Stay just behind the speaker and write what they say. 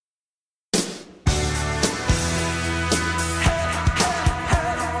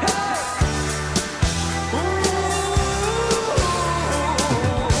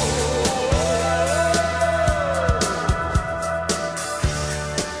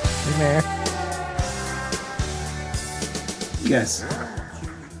nightmare. Yes.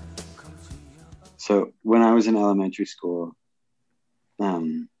 So when I was in elementary school,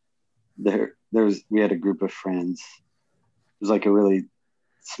 we had a group of friends. It was like a really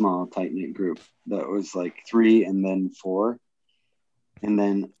small, tight-knit group that was like 3 and then 4. And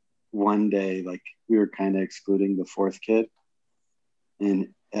then one day, like we were kind of excluding the 4th kid, and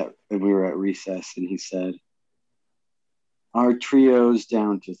we were at recess, and he said, "Our trio's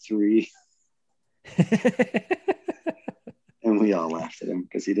down to 3." And we all laughed at him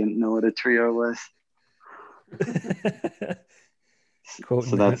because he didn't know what a trio was. Quoting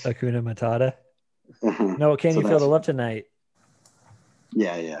So that's Hakuna Matata. No, can you feel the love tonight?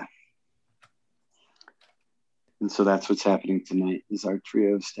 Yeah. And so that's what's happening tonight is our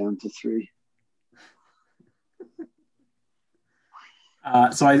trio's down to 3.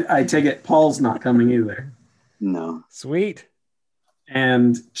 So I take it Paul's not coming either. No. Sweet.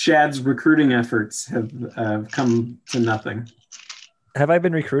 And Chad's recruiting efforts have come to nothing. Have I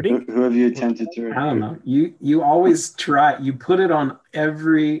been recruiting? Who have you attempted to recruit? I don't know. You always try. You put it on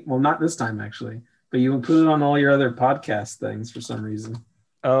not this time actually, but you will put it on all your other podcast things for some reason.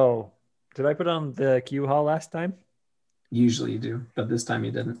 Oh, did I put on the Q Hall last time? Usually you do, but this time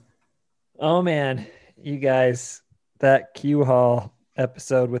you didn't. Oh man, you guys, that Q Hall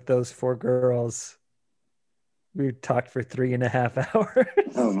episode with those 4 girls. We talked for 3.5 hours.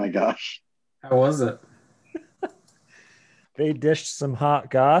 Oh my gosh. How was it? They dished some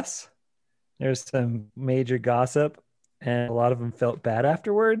hot goss. There's some major gossip, and a lot of them felt bad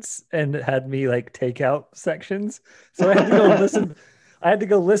afterwards and had me like take out sections. So I had to go listen. I had to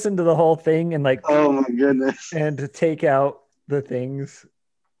go listen to the whole thing and like, oh my goodness, and to take out the things.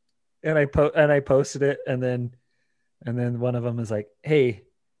 And I posted it, and then one of them is like, "Hey,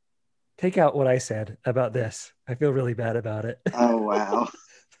 take out what I said about this. I feel really bad about it." Oh wow.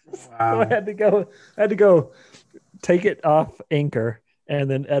 So I had to go take it off Anchor and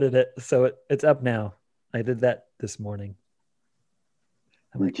then edit it. So it's up now. I did that this morning.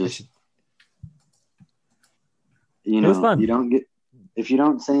 I'm like, it was fun. You don't get, if you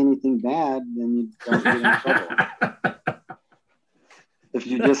don't say anything bad, then you don't get in trouble. If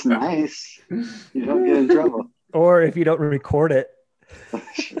you're just nice, you don't get in trouble. Or if you don't record it.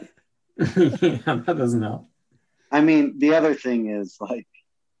 Yeah, that doesn't help. I mean, the other thing is like,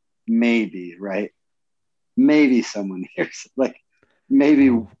 maybe, right? Maybe someone hears, like, maybe,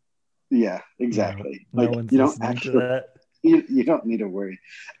 yeah, exactly. No, like, one's you don't listening actually, to that. You don't need to worry.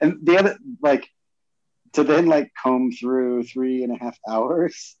 And the other, like, to then like comb through 3.5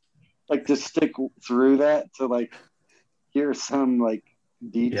 hours, like to stick through that to like hear some like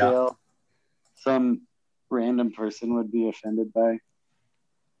detail some random person would be offended by.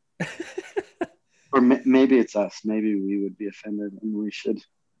 Or maybe it's us. Maybe we would be offended and we should.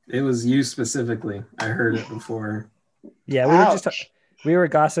 It was you specifically. I heard it before. Yeah, we were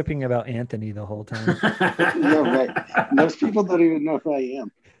gossiping about Anthony the whole time. You're right. Most people don't even know who I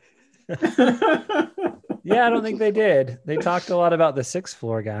am. Yeah, I don't think they did. They talked a lot about the 6th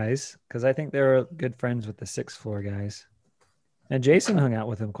floor guys because I think they were good friends with the 6th floor guys. And Jason hung out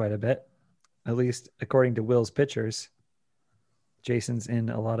with them quite a bit, at least according to Will's pictures. Jason's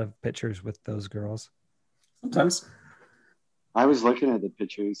in a lot of pictures with those girls. Sometimes. I was looking at the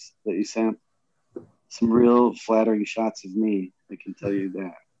pictures that you sent. Some real flattering shots of me, I can tell you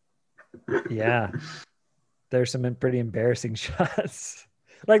that. Yeah. There's some pretty embarrassing shots.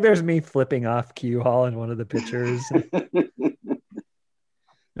 Like there's me flipping off Q Hall in one of the pictures.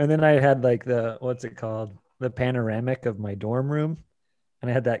 And then I had like what's it called? The panoramic of my dorm room. And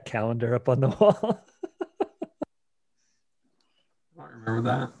I had that calendar up on the wall. I don't remember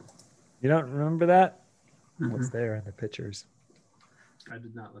that. You don't remember that? Mm-hmm. What's there in the pictures? I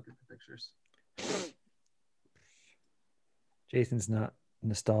did not look at the pictures. Jason's not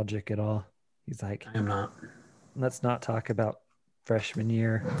nostalgic at all. He's like, I am not. Let's not talk about freshman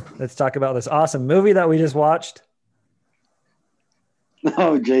year. Let's talk about this awesome movie that we just watched.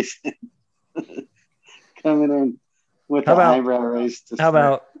 Oh, Jason. Coming in with the eyebrow raised. How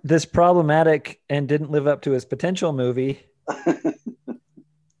about this problematic and didn't live up to his potential movie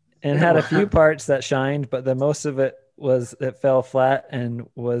and had a few parts that shined, but the most of it fell flat and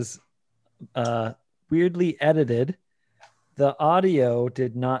was weirdly edited. The audio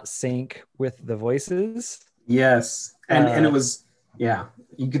did not sync with the voices. Yes. And it was, yeah,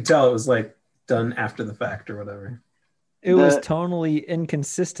 you could tell it was like done after the fact or whatever. It was tonally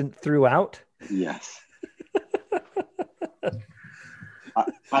inconsistent throughout. Yes.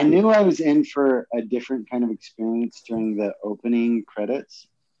 I knew I was in for a different kind of experience during the opening credits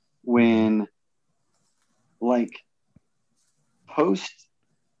when, like, post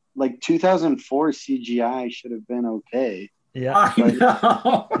like 2004 CGI should have been okay. Yeah. I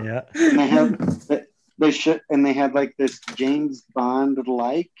know. Yeah. And they had like this James Bond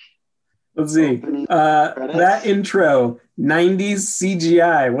like Let's see. opening That credits. intro, 90s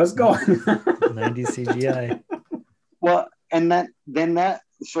CGI. What's going on? 90s CGI. Well, and that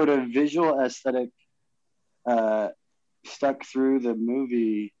sort of visual aesthetic stuck through the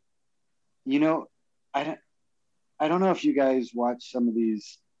movie. You know, I don't know if you guys watch some of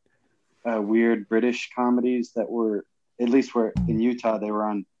these weird British comedies that were, at least were in Utah, they were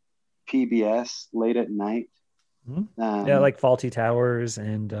on PBS late at night. Yeah, like Faulty Towers,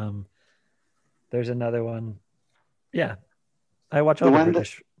 and there's another one. Yeah, I watch all the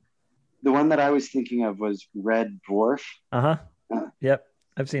British. The one that I was thinking of was Red Dwarf. Yep,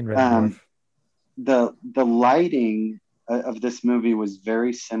 I've seen Red Dwarf. The lighting of this movie was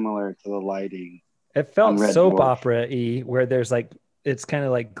very similar to the lighting. It felt soap Dwarf. opera-y, where there's like, it's kind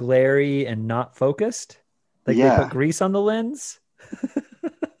of like glary and not focused. Like Yeah. they put grease on the lens.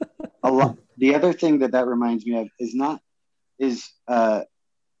 A lot. The other thing that reminds me of is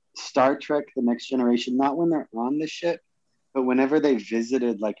Star Trek: The Next Generation. Not when they're on the ship, but whenever they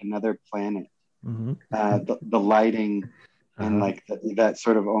visited like another planet. Mm-hmm. The lighting and like that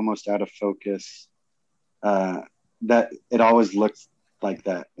sort of almost out of focus. That it always looks like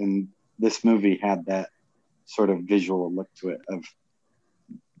that, and this movie had that sort of visual look to it of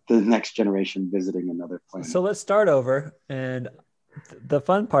the Next Generation visiting another planet. So let's start over. And the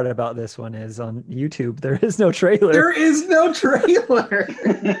fun part about this one is on YouTube, there is no trailer. There is no trailer.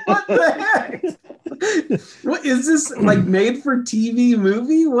 What the heck? What is this, like made for TV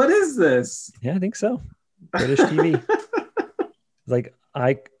movie? What is this? Yeah, I think so. British TV. Like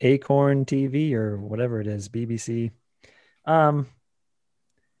Acorn TV or whatever it is, BBC.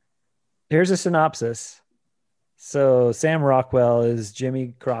 Here's a synopsis. So Sam Rockwell is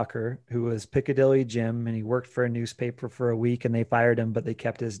Jimmy Crocker, who was Piccadilly Jim, and he worked for a newspaper for a week, and they fired him, but they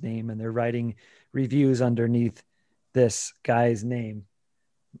kept his name, and they're writing reviews underneath this guy's name.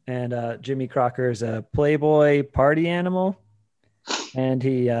 And Jimmy Crocker is a Playboy party animal, and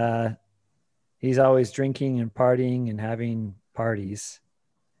he's always drinking and partying and having parties.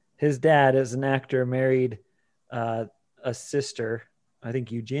 His dad is an actor, married a sister, I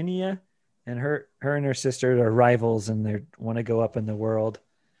think Eugenia, and her and her sister are rivals, and they want to go up in the world.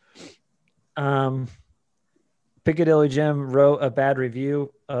 Piccadilly Jim wrote a bad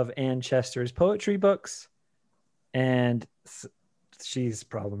review of Ann Chester's poetry books, and she's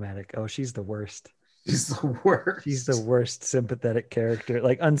problematic. Oh, she's the worst. She's the worst. She's the worst sympathetic character,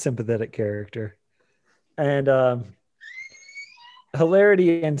 like unsympathetic character. And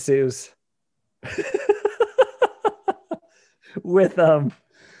hilarity ensues with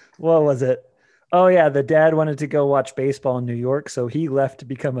what was it? Oh yeah, the dad wanted to go watch baseball in New York, so he left to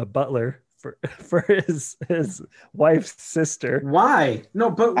become a butler for his wife's sister. Why?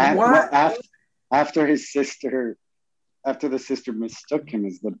 No, but why? After the sister mistook him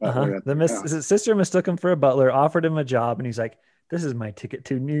as the butler. His sister mistook him for a butler, offered him a job, and he's like, "This is my ticket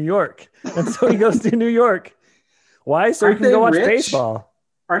to New York." And so he goes to New York. Why? So he can go watch baseball.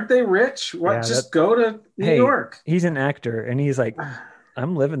 Aren't they rich? What? Yeah, just go to New York. He's an actor, and he's like,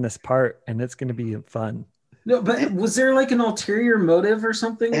 I'm living this part, and it's going to be fun. No, but was there like an ulterior motive or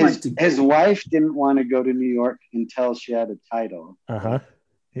something? His wife didn't want to go to New York until she had a title.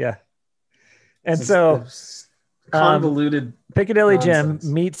 Yeah. And so convoluted. Piccadilly nonsense.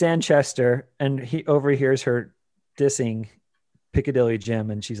 Jim meets Ann Chester, and he overhears her dissing Piccadilly Jim,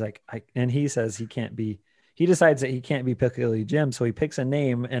 and she's like, and he says he decides that he can't be Piccadilly Jim, so he picks a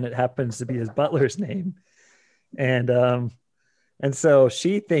name, and it happens to be his butler's name. And so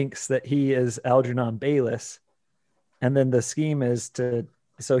she thinks that he is Algernon Bayliss. And then the scheme is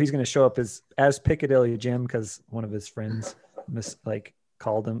so he's going to show up as Piccadilly Jim, because one of his friends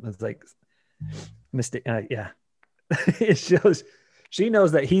called him as like mistake. It shows she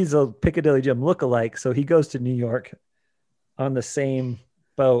knows that he's a Piccadilly Jim lookalike. So he goes to New York on the same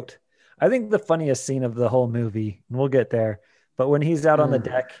boat. I think the funniest scene of the whole movie, and we'll get there, but when he's out on the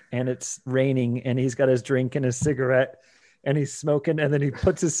deck and it's raining and he's got his drink and his cigarette, and he's smoking, and then he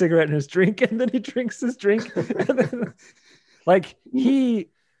puts his cigarette in his drink, and then he drinks his drink. And then, like, he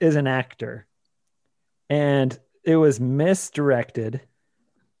is an actor, and it was misdirected,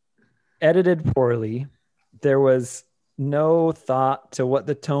 edited poorly. There was no thought to what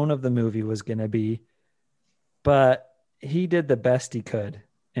the tone of the movie was going to be, but he did the best he could.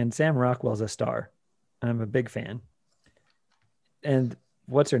 And Sam Rockwell's a star. I'm a big fan. And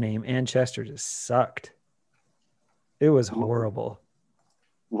what's her name? Ann Chester just sucked. It was horrible.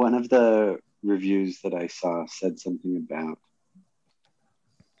 One of the reviews that I saw said something about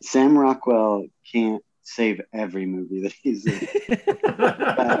Sam Rockwell can't save every movie that he's in,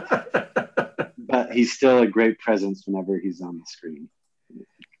 but he's still a great presence whenever he's on the screen.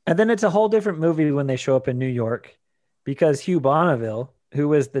 And then it's a whole different movie when they show up in New York, because Hugh Bonneville, who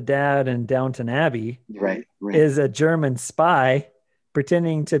was the dad in Downton Abbey, Right. is a German spy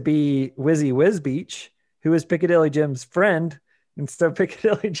pretending to be Wizzy Wizbeach, who is Piccadilly Jim's friend. And so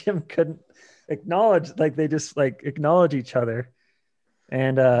Piccadilly Jim couldn't acknowledge, like they just like acknowledge each other.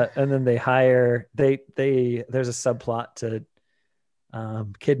 And then they hire, there's a subplot to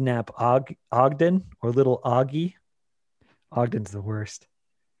kidnap Ogden, or little Augie. Ogden's the worst.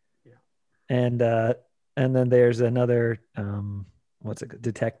 Yeah. And then there's another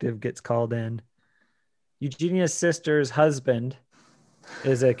detective gets called in. Eugenia's sister's husband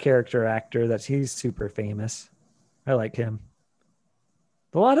is a character actor he's super famous. I like him.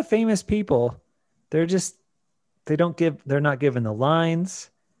 A lot of famous people, they're not given the lines.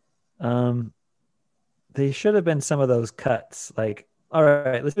 They should have been some of those cuts. Like, all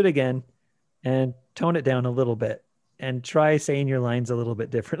right, let's do it again and tone it down a little bit and try saying your lines a little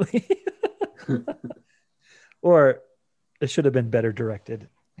bit differently. Or it should have been better directed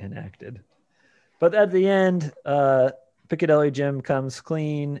and acted. But at the end, Piccadilly Jim comes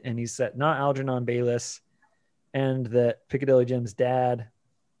clean, and he's not Algernon Bayliss, and that Piccadilly Jim's dad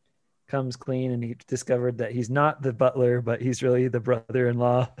comes clean, and he discovered that he's not the butler, but he's really the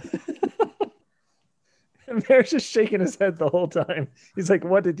brother-in-law. And Bear's just shaking his head the whole time. He's like,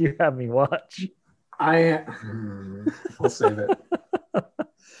 "What did you have me watch?" I'll save it.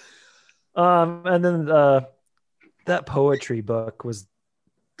 And then that poetry book was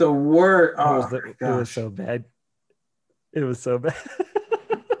the word. It was so bad. It was so bad.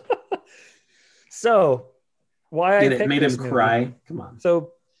 So why it made him cry? Come on.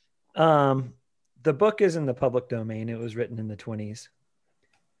 So the book is in the public domain. It was written in the 1920s,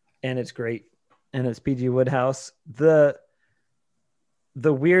 and it's great. And it's P.G. Wodehouse. The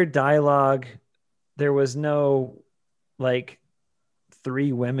weird dialogue, there was no like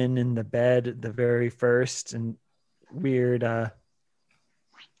 3 women in the bed at the very first, and weird I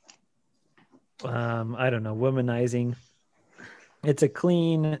don't know, womanizing. It's a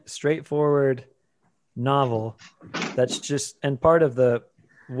clean, straightforward novel that's just, and part of the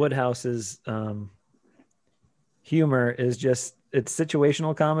Wodehouse's humor is just, it's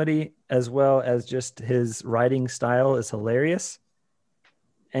situational comedy, as well as just his writing style is hilarious.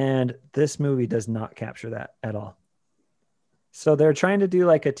 And this movie does not capture that at all. So they're trying to do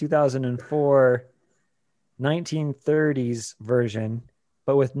like a 2004 1930s version,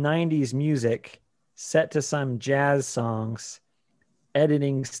 but with 90s music set to some jazz songs,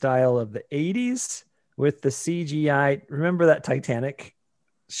 editing style of the 80s with the CGI. Remember that Titanic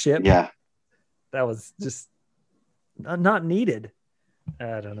ship? Yeah. That was just not needed.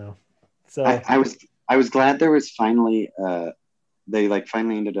 I don't know. So I was glad there was finally they like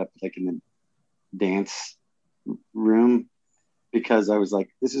finally ended up like in the dance room, because I was like,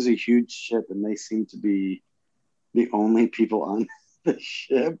 this is a huge ship and they seem to be the only people on the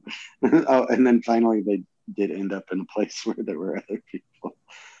ship. Oh, and then finally they did end up in a place where there were other people.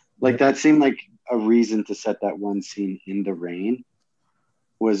 Like that seemed like a reason to set that one scene in the rain,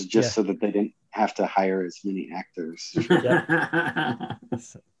 was just so that they didn't have to hire as many actors.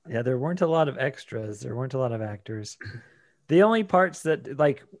 Yeah, there weren't a lot of extras. There weren't a lot of actors. The only parts that,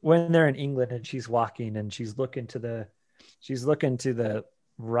 like when they're in England and she's walking and she's looking to the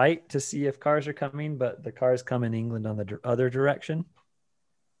right to see if cars are coming, but the cars come in England on the other direction.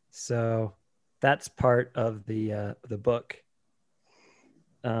 So that's part of the book.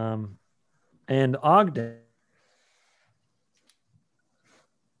 And Ogden.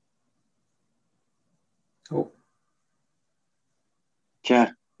 Oh,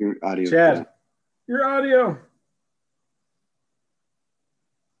 Chad, your audio. Chad, your audio.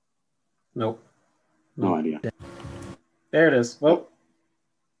 Nope. No idea. There it is. Well,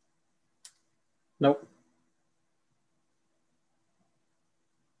 nope.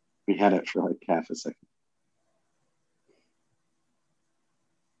 We had it for like half a second.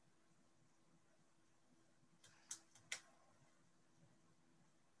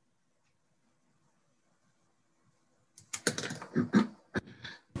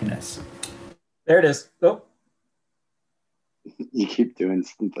 Yes. There it is. Oh. You keep doing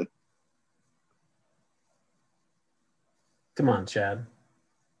something. Come on, Chad.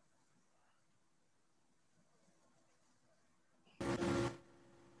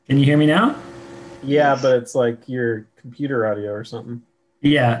 Can you hear me now? Yeah, but it's like your computer audio or something.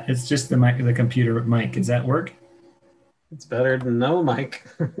 Yeah, it's just the mic, the computer mic. Does that work? It's better than no mic.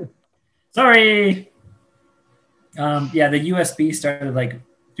 Sorry. Yeah, the USB started like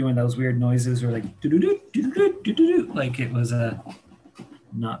doing those weird noises, or like doo-doo-doo, doo-doo-doo, doo-doo-doo, like it was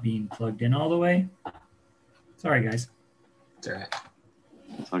not being plugged in all the way. Sorry, guys. It's all right.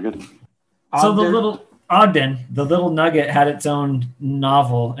 It's all good. So the Ogden? little Ogden, the little nugget, had its own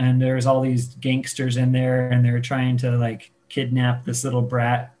novel, and there's all these gangsters in there, and they're trying to like kidnap this little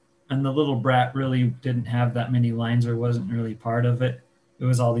brat. And the little brat really didn't have that many lines, or wasn't really part of it. It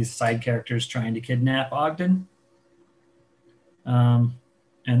was all these side characters trying to kidnap Ogden.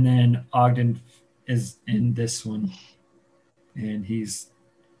 And then Ogden is in this one, and he's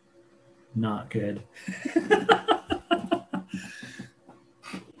not good.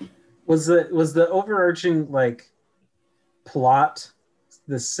 Was the overarching like plot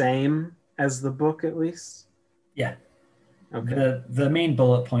the same as the book at least? Yeah. Okay. The main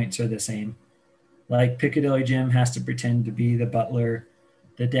bullet points are the same. Like Piccadilly Jim has to pretend to be the butler.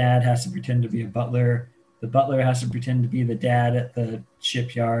 The dad has to pretend to be a butler. The butler has to pretend to be the dad at the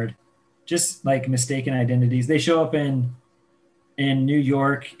shipyard. Just like mistaken identities. They show up in New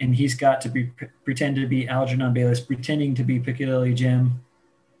York, and he's got to pretend to be Algernon Bayless, pretending to be Piccadilly Jim.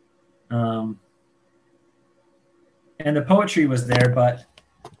 And the poetry was there, but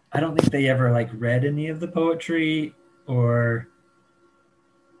I don't think they ever like read any of the poetry, or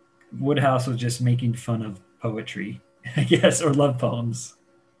Woodhouse was just making fun of poetry, I guess, or love poems.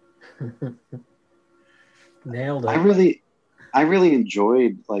 Nailed it. I really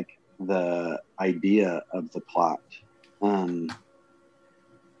enjoyed like the idea of the plot.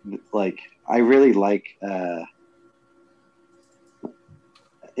 Like I really like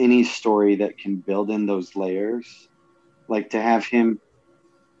any story that can build in those layers, like to have him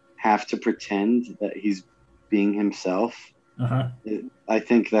have to pretend that he's being himself. Uh-huh. I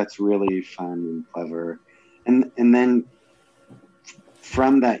think that's really fun and clever, and then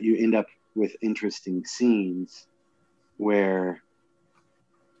from that you end up with interesting scenes where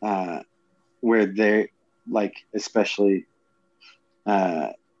they like, especially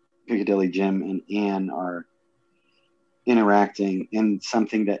Piccadilly Jim and Anne are interacting, and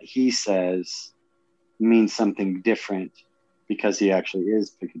something that he says means something different because he actually is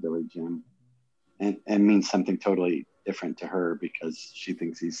Piccadilly Jim, and means something totally different to her because she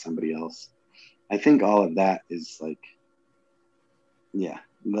thinks he's somebody else. I think all of that is like, yeah,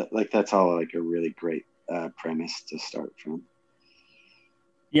 like that's all like a really great premise to start from.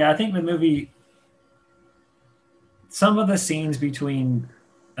 Yeah, I think the movie, some of the scenes between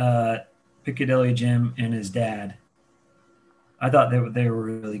Piccadilly Jim and his dad, I thought they were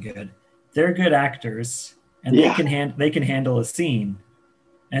really good. They're good actors, and Yeah. they can handle a scene.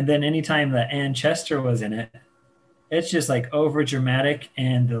 And then anytime that Ann Chester was in it, it's just like over dramatic,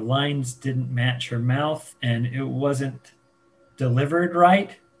 and the lines didn't match her mouth, and it wasn't delivered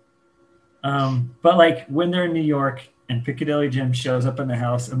right. But like when they're in New York and Piccadilly Jim shows up in the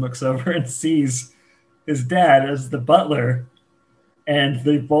house and looks over and sees his dad as the butler, and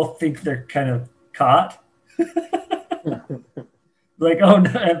they both think they're kind of caught. Like, oh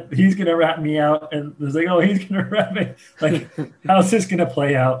no, he's gonna rat me out, and there's like, oh, he's gonna rat me. Like, how's this gonna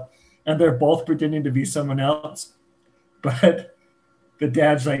play out? And they're both pretending to be someone else, but the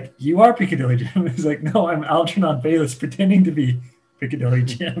dad's like, "You are Piccadilly Jim." He's like, "No, I'm Algernon Bayless pretending to be Piccadilly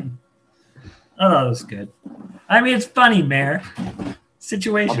Jim." I thought it was good. I mean, it's funny, Mayor.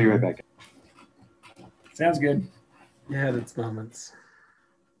 Situation. I'll be right back. Sounds good. It had its moments.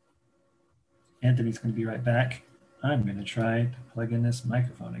 Anthony's going to be right back. I'm going to try to plug in this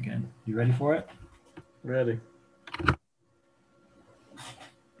microphone again. You ready for it? Ready.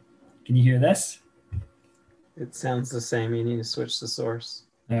 Can you hear this? It sounds the same. You need to switch the source.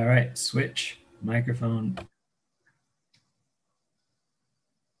 All right, switch microphone.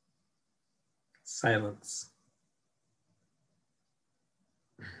 Silence.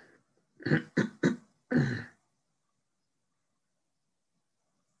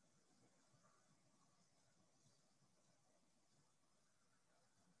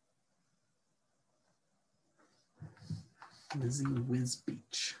 Lizzie Whiz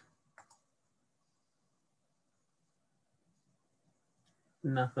Beach.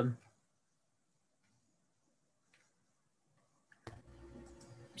 Nothing.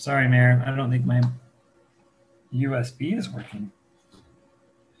 Sorry, Mayor. I don't think my USB is working.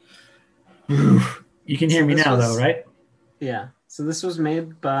 You can hear me now, though, right? Yeah. So this was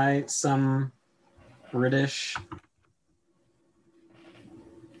made by some British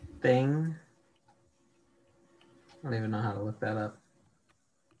thing. I don't even know how to look that up.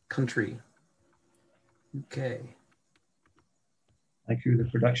 Country. UK. Like who the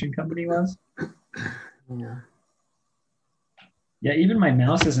production company was? Yeah. Yeah, even my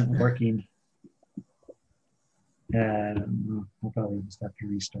mouse isn't working. We'll probably just have to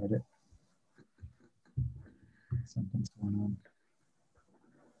restart it. Something's going on.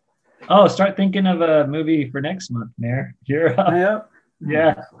 Oh, start thinking of a movie for next month, Mayor. You're up. Yep.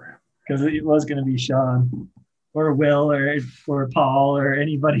 Yeah, Oh, crap. because it was going to be Sean or Will or Paul or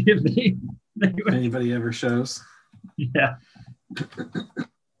anybody if they If anybody ever shows. yeah.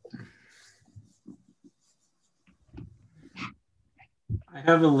 I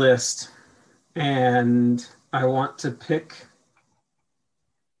have a list, and I want to pick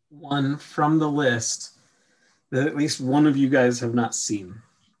one from the list that at least one of you guys have not seen.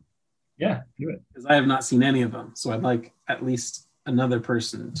 Yeah, do it. Because I have not seen any of them. So I'd like at least another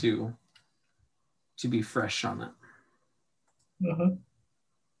person to be fresh on it. Uh-huh.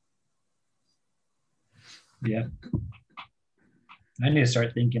 Yeah. I need to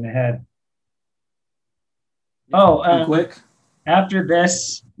start thinking ahead. Oh, Quick. After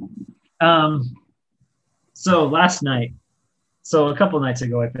this, so last night, so a couple nights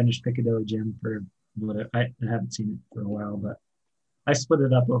ago, I finished Piccadilly Gym for what I haven't seen it for a while, but I split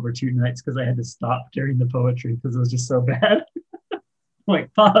it up over 2 nights because I had to stop during the poetry because it was just so bad.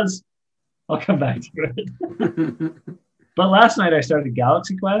 Like, pause. I'll come back to it. But last night I started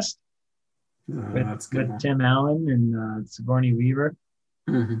Galaxy Quest That's good. with Tim Allen and Sigourney Weaver.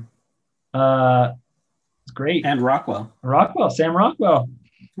 Mhm. It's great. And Rockwell. Sam Rockwell,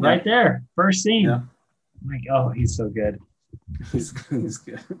 right there, first scene. Yeah. I'm like, oh, he's so good. He's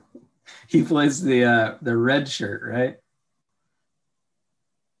good. He plays the red shirt, right?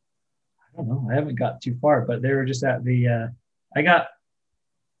 I don't know. I haven't got too far, but they were just at the. I got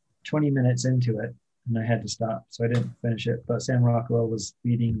 20 minutes into it, and I had to stop, so I didn't finish it. But Sam Rockwell was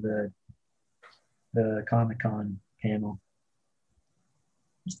leading the Comic-Con panel.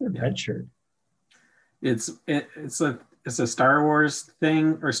 What's their red shirt? It's a Star Wars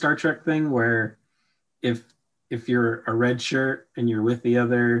thing or Star Trek thing where if you're a red shirt and you're with the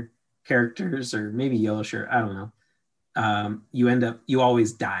other characters, or maybe yellow shirt, I don't know, you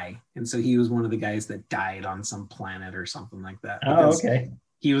always die. And so he was one of the guys that died on some planet or something like that. Oh, okay.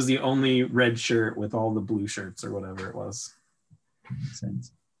 He was the only red shirt with all the blue shirts or whatever it was. Makes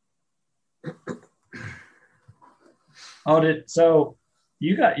sense. So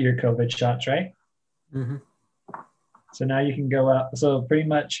you got your COVID shots, right? Mm-hmm. So now you can go out. So pretty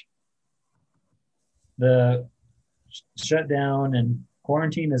much the shutdown and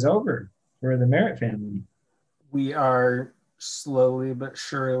quarantine is over for the Merritt family. We are slowly but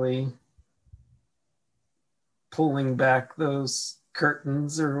surely pulling back those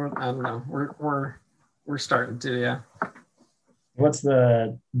curtains, or I don't know. We're starting to, yeah. What's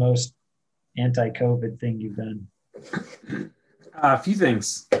the most anti-COVID thing you've done? A few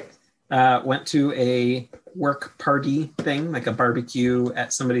things. Went to a work party thing, like a barbecue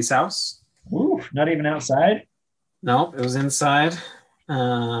at somebody's house. Ooh, not even outside? Nope, it was inside.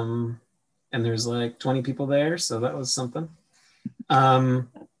 And there's like 20 people there, so that was something. At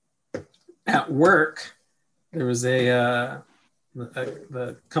work, there was the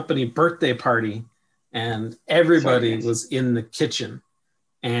company birthday party, and everybody was in the kitchen,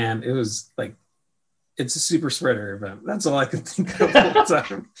 and it was like, it's a super spreader event. That's all I could think of all the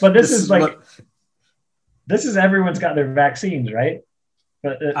time. But this is everyone's got their vaccines, right?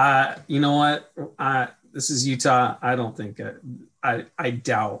 But you know what? This is Utah. I don't think I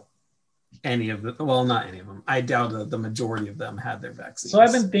doubt any of them. Well, not any of them. I doubt the majority of them had their vaccines. So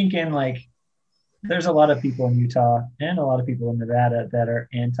I've been thinking, like, there's a lot of people in Utah and a lot of people in Nevada that are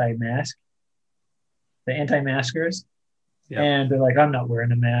anti-mask, the anti-maskers. Yep. And they're like, I'm not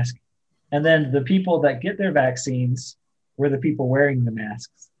wearing a mask. And then the people that get their vaccines were the people wearing the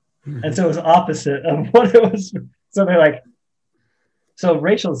masks. Mm-hmm. And so it was opposite of what it was. So they're like, so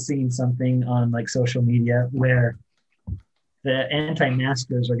Rachel's seen something on like social media where the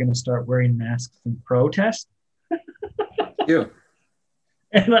anti-maskers are going to start wearing masks in protest. Yeah.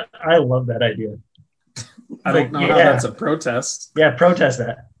 And I love that idea. I don't know how that's a protest. Yeah, protest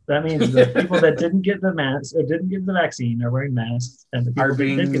that. That means the people that didn't get the mask or didn't get the vaccine are wearing masks, and the people that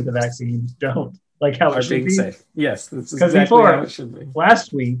did get the vaccine don't. Like how it should be. Safe. Yes, that's exactly how it should be.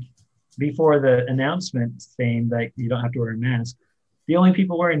 Last week, before the announcement saying that you don't have to wear a mask, the only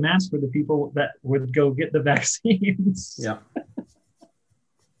people wearing masks were the people that would go get the vaccines. Yeah.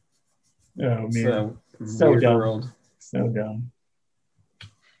 Oh man, so dumb. World. So dumb.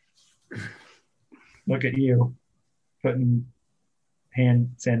 Look at you, putting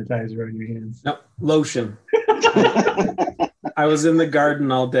hand sanitizer on your hands. No, lotion. I was in the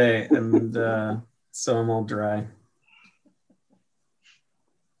garden all day, and so I'm all dry.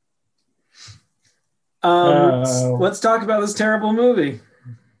 Let's talk about this terrible movie.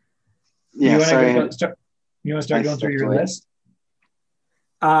 Yeah, sorry. You want to start I going through stepped your away. list?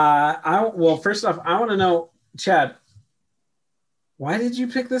 Well, first off, I want to know, Chad, why did you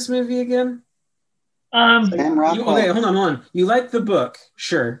pick this movie again? Sam Rockwell. Okay, hold on. You like the book,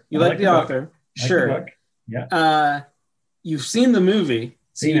 sure. You I like like the the book. author, Like the sure. book. Yeah, You've seen the movie,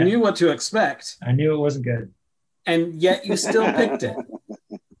 so Seen you it. knew what to expect, I knew it wasn't good. and yet you still picked it.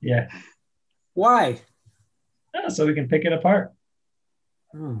 Yeah. Why? Oh, so we can pick it apart.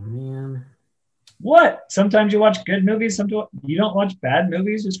 Oh man. What? Sometimes you watch good movies. Sometimes you don't watch bad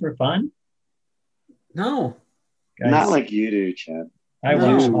movies just for fun. No. Guys, Not like you do, Chad. I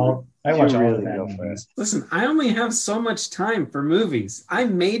No. watch all. I You watch all really the bad go for movies. Listen, I only have so much time for movies. I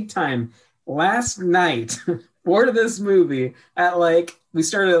made time last night for this movie at we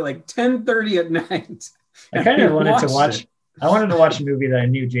started at 10:30 at night. I kind of We wanted to watched watch. it. I wanted to watch a movie that I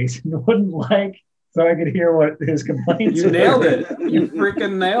knew Jason wouldn't like, so I could hear what his complaints. You were. nailed it. You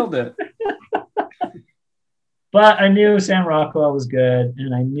freaking nailed it. But I knew Sam Rockwell was good,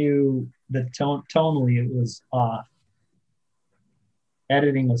 and I knew the tonally it was off.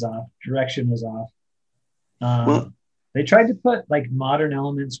 Editing was off. Direction was off. Well- They tried to put modern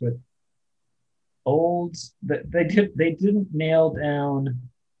elements with old. They didn't nail down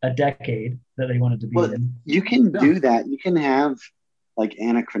a decade that they wanted to be Well, in. You can Yeah. do that. You can have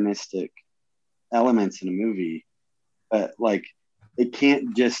anachronistic elements in a movie, but it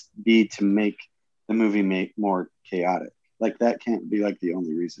can't just be to make the movie more chaotic. That can't be the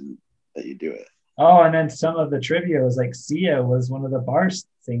only reason that you do it. Oh, and then some of the trivia was Sia was one of the bar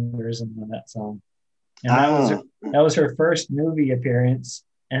singers in that song, and that was her first movie appearance,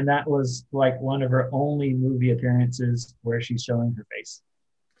 and that was one of her only movie appearances where she's showing her face.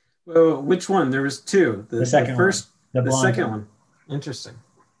 Well, which one? There was two. The second first, one. The blonde second one. one. Interesting.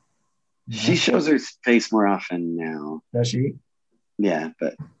 She shows her face more often now. Does she? Yeah,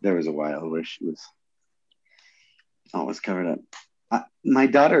 but there was a while where she was always covered up. My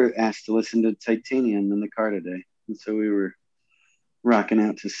daughter asked to listen to Titanium in the car today, and so we were rocking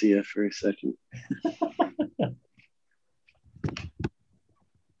out to Sia for a second.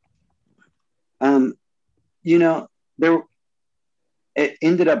 It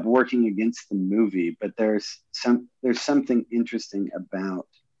ended up working against the movie, but there's something interesting about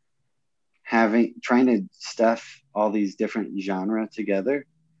trying to stuff all these different genres together,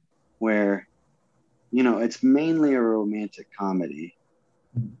 where it's mainly a romantic comedy,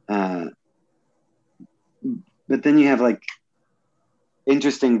 but then you have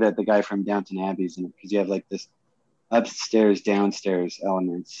interesting that the guy from Downton Abbey's in it, because you have this upstairs downstairs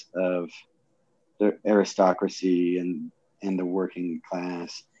elements of the aristocracy and the working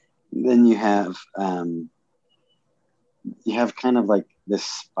class. And then you have kind of this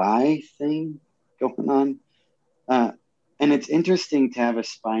spy thing going on, and it's interesting to have a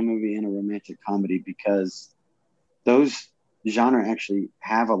spy movie and a romantic comedy because those genre actually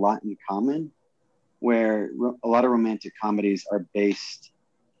have a lot in common, where a lot of romantic comedies are based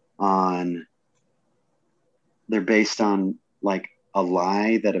on a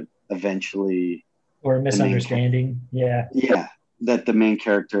lie that eventually, or a misunderstanding. Yeah. that the main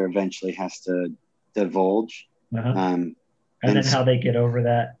character eventually has to divulge. Uh-huh. And then how they get over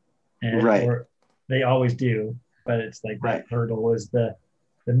that, Right. Or they always do, but it's Right. that hurdle is the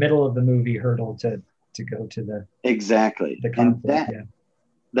middle of the movie hurdle to go to the Exactly. conflict. And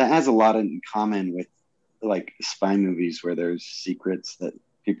that has a lot in common with spy movies where there's secrets that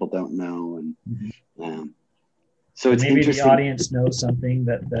people don't know, and so it's maybe interesting. the audience knows something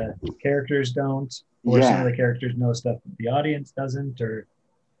that the characters don't, or some of the characters know stuff that the audience doesn't,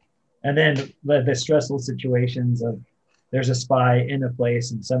 and then the stressful situations of there's a spy in a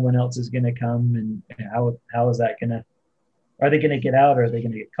place and someone else is going to come, and how is that going to, are they going to get out, or are they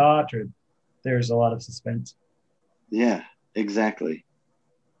going to get caught, or there's a lot of suspense. Yeah, exactly.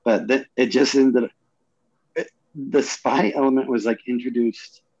 But it just ended up, the spy element was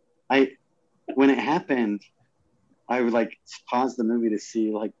introduced. When it happened, I would pause the movie to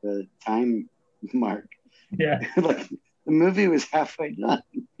see the time mark. Yeah. The movie was halfway done.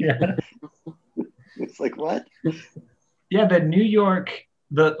 Yeah. It's what? Yeah, the New York,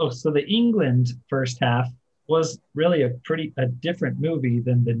 the England first half was really a different movie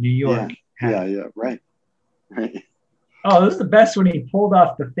than the New York half. Yeah, right. Oh, this is the best when he pulled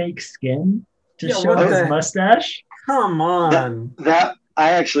off the fake skin to show his mustache. Come on. That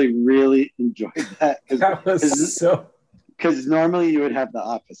I actually really enjoyed that. That was so. Because normally you would have the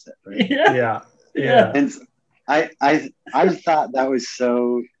opposite, right? Yeah. And I thought that was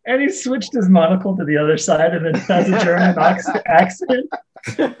so. And he switched his monocle to the other side and then has a German accent.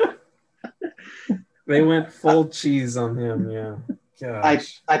 They went full cheese on him. Yeah.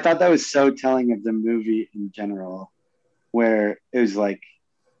 gosh. I thought that was so telling of the movie in general, where it was like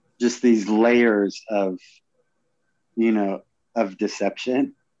just these layers of, of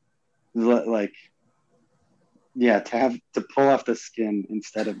deception. Like, yeah, to pull off the skin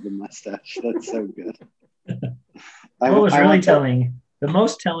instead of the mustache. That's so good. What was really telling, the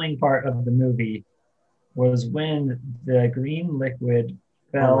most telling part of the movie was when the green liquid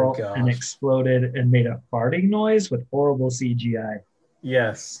fell and exploded and made a farting noise with horrible CGI.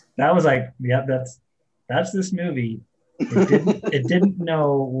 Yes. That was like, yep, that's this movie. It didn't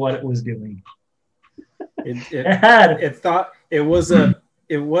know what it was doing. It thought it was the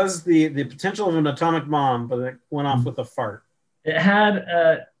potential of an atomic bomb, but it went off with a fart. It had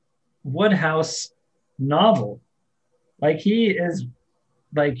a Woodhouse novel. Like, he is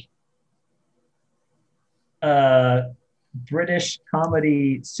like a British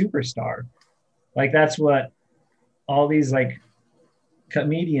comedy superstar. Like, that's what all these like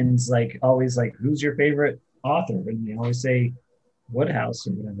comedians like always like, who's your favorite author? And they always say Woodhouse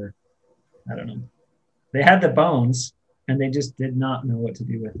or whatever. I don't know. They had the bones and they just did not know what to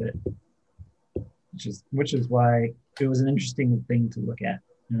do with it. Which is why it was an interesting thing to look at.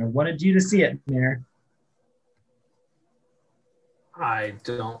 And I wanted you to see it, Mayor. I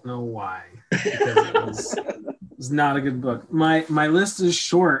don't know why. Because it was not a good book. My list is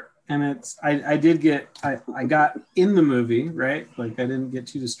short, and I got in the movie, right? Like, I didn't get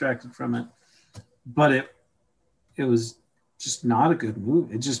too distracted from it. But it was just not a good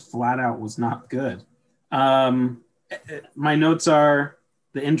movie. It just flat out was not good. My notes are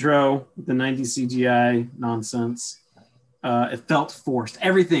the intro, the 90s CGI nonsense. It felt forced.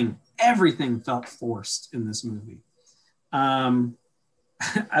 Everything felt forced in this movie.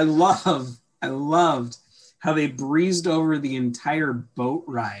 I loved how they breezed over the entire boat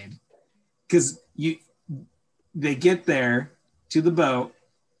ride, because they get there to the boat,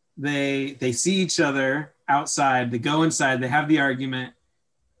 they see each other outside, they go inside, they have the argument,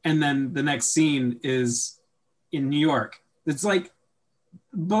 and then the next scene is in New York. It's like,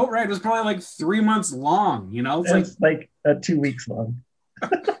 boat ride was probably like 3 months long, It's like 2 weeks long.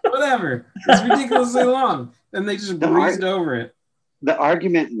 Whatever. It's ridiculously long. And they just breezed over it. The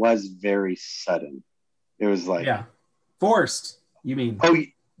argument was very sudden. It was like, yeah, forced. You mean? Oh,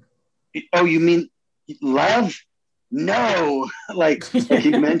 you mean love? No, like he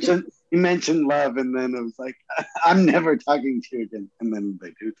mentioned love, and then it was like, I'm never talking to you again. And then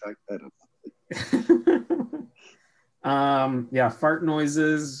they do talk that. Yeah, fart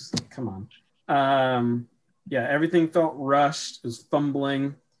noises. Come on. Yeah, everything felt rushed. It was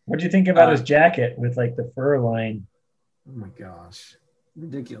fumbling. What do you think about his jacket with like the fur line? Oh my gosh,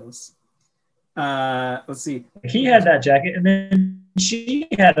 ridiculous. Let's see. He had that jacket, and then she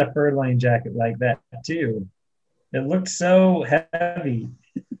had a fur line jacket like that too. It looked so heavy.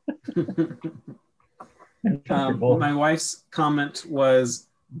 My wife's comment was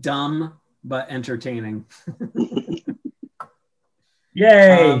dumb but entertaining.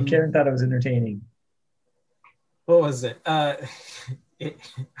 Yay! Karen thought it was entertaining. What was it? Like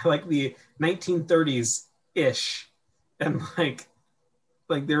the 1930s ish, and like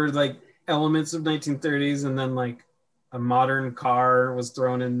there were like elements of 1930s, and then like a modern car was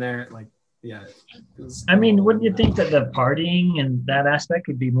thrown in there. Like, yeah. I mean, wouldn't you think that the partying and that aspect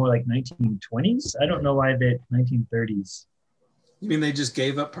would be more like 1920s? I don't know why the 1930s. You mean they just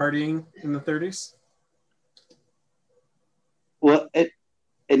gave up partying in the 30s? Well, it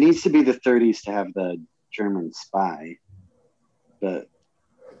needs to be the 30s to have the German spy, but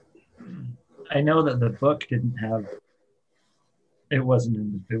I know that the book didn't have. It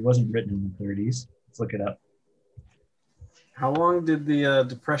wasn't written in the 30s. Let's look it up. How long did the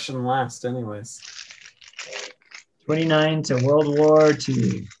Depression last, anyways? 29 to World War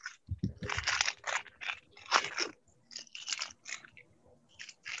II.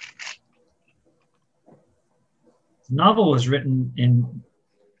 The novel was written in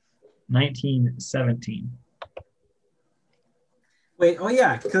 1917. Wait, oh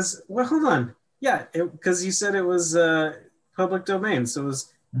yeah, because, well, hold on. Yeah, because you said it was public domain, so it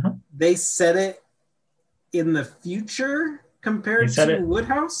was, they said it in the future compared to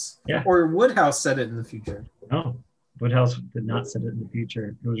Woodhouse? Yeah. Or Woodhouse said it in the future? No, Woodhouse did not set it in the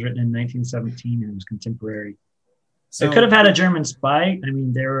future. It was written in 1917 and it was contemporary. So it could have had a German spy. I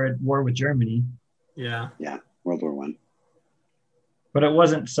mean, they were at war with Germany. Yeah. Yeah, World War I. But it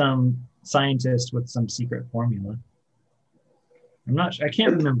wasn't some scientist with some secret formula. I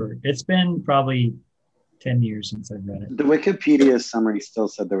can't remember. It's been probably 10 years since I've read it. The Wikipedia summary still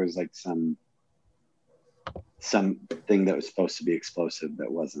said there was like something that was supposed to be explosive that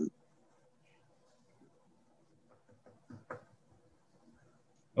wasn't.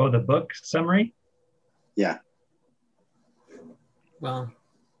 Oh, the book summary? Yeah. Well,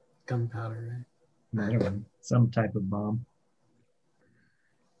 gunpowder, right? I don't know. Some type of bomb.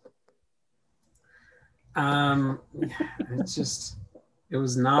 It's just, it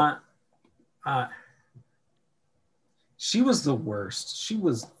was not. She was the worst. She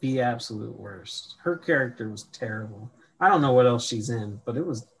was the absolute worst. Her character was terrible. I don't know what else she's in, but it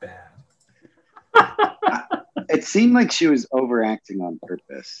was bad. It seemed like she was overacting on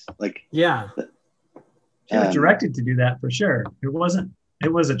purpose. Like, Yeah, She was directed to do that for sure. It was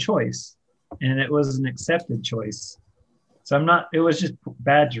a choice, and it was an accepted choice. So it was just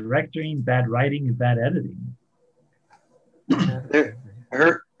bad directing, bad writing, and bad editing.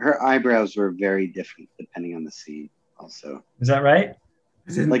 her eyebrows were very different depending on the scene. Also, Is that right?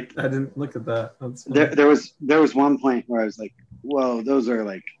 I didn't look at that. There was one point where I was like, "Whoa, those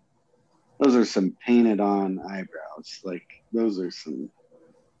are some painted on eyebrows. Like, those are some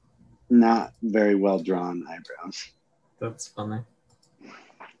not very well drawn eyebrows." That's funny.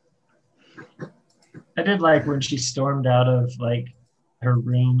 I did like when she stormed out of like her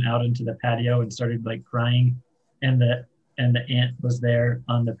room out into the patio and started like crying, and the aunt was there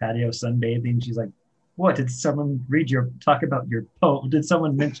on the patio sunbathing. She's like, "What, did someone talk about your poem? Did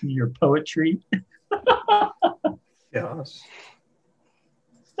someone mention your poetry?" Gosh.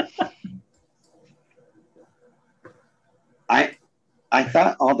 I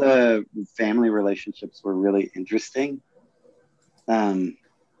thought all the family relationships were really interesting.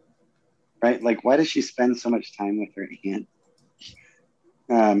 Right? Like, why does she spend so much time with her aunt?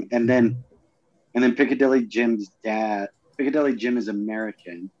 And then Piccadilly Jim's dad. Piccadilly Jim is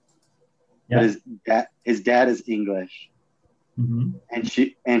American, but his dad is English, Mm-hmm.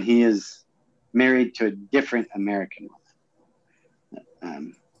 and he is married to a different American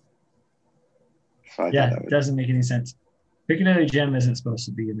woman. So I thought that It doesn't make any sense. Piccadilly Jim isn't supposed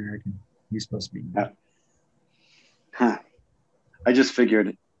to be American. He's supposed to be English. I just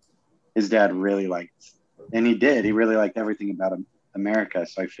figured his dad really liked, and he did. He really liked everything about America.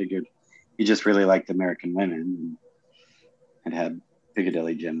 So I figured he just really liked American women and had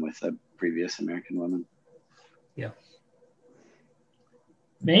Piccadilly Jim with a previous American woman. Yeah.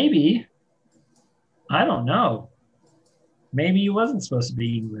 Maybe. I don't know. Maybe he wasn't supposed to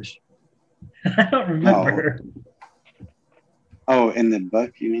be English. I don't remember. Oh, in the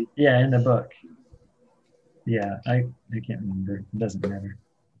book, you mean? Yeah, in the book. Yeah, I can't remember. It doesn't matter.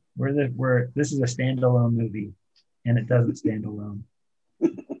 This is a standalone movie, and it doesn't stand alone.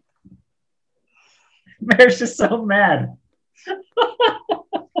 Mayor's just so mad.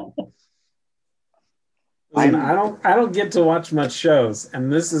 Listen, I don't get to watch much shows,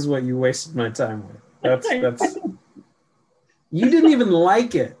 and this is what you wasted my time with. That's you didn't even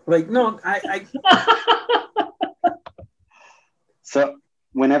like it. Like, no, I So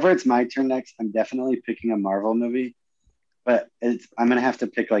whenever it's my turn next, I'm definitely picking a Marvel movie, but I'm gonna have to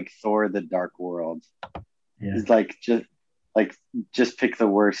pick like Thor: The Dark World. Yeah. It's just pick the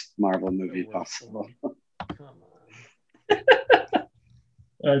worst Marvel movie possible. Come on.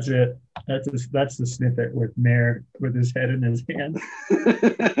 That's it. That's the snippet with Mayor with his head in his hand.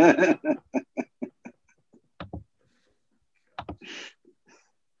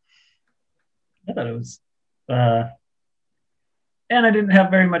 I thought it was, and I didn't have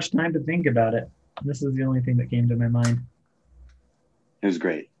very much time to think about it. This is the only thing that came to my mind. It was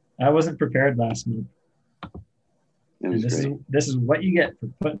great. I wasn't prepared last month. It was great. This is what you get for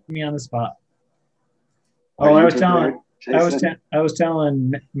putting me on the spot. Are Oh, I you was prepared, Jason? I was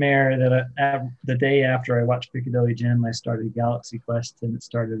telling Mayor that the day after I watched Piccadilly Jim, I started Galaxy Quest, and it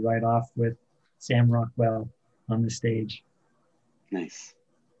started right off with Sam Rockwell on the stage. Nice.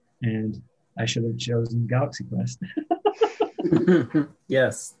 And I should have chosen Galaxy Quest.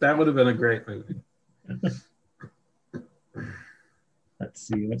 Yes, that would have been a great movie. Let's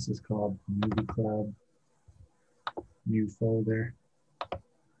see, what's this called? Movie Club. New folder.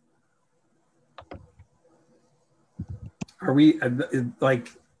 Are we like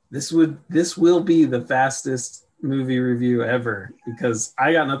this will be the fastest movie review ever because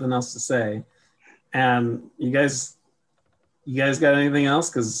I got nothing else to say. And you guys got anything else?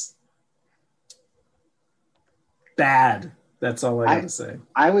 Because bad. That's all I got to say.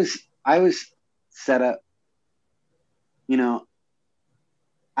 I was set up,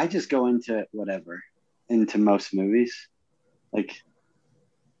 I just go into most movies. Like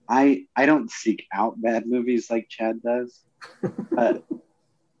I don't seek out bad movies like Chad does.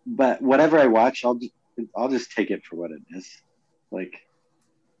 But whatever I watch, I'll just take it for what it is. Like,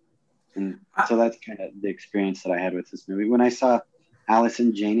 and so that's kind of the experience that I had with this movie. When I saw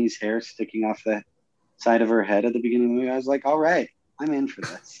Allison Janney's hair sticking off the side of her head at the beginning of the movie, I was like, all right, I'm in for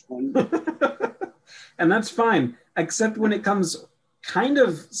this. And that's fine, except when it comes kind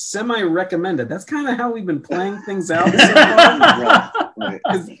of semi-recommended. That's kind of how we've been playing things out so far. Right.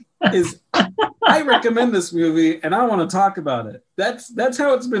 Is I recommend this movie and I want to talk about it. That's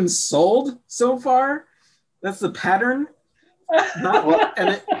how it's been sold so far. That's the pattern.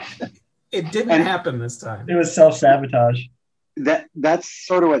 And it didn't happen this time. It was self-sabotage. That's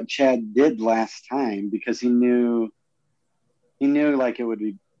sort of what Chad did last time, because he knew like it would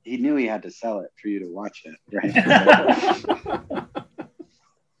be, he knew he had to sell it for you to watch it, right?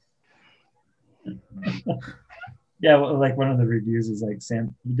 Yeah, well, like one of the reviews is like,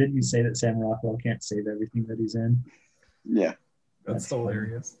 Sam, didn't you say that Sam Rockwell can't save everything that he's in? Yeah. That's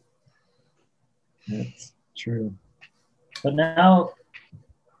hilarious. That's true. But now,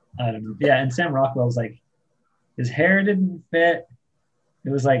 I don't know. Yeah, and Sam Rockwell's like, his hair didn't fit. It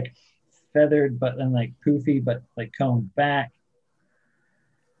was like feathered, but then like poofy, but like combed back.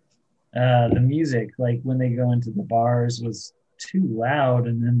 The music, like when they go into the bars, was too loud,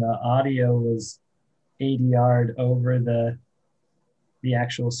 and then the audio was ADR'd over the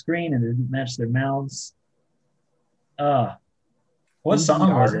actual screen, and it didn't match their mouths. What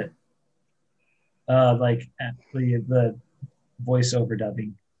song was it? Like the voiceover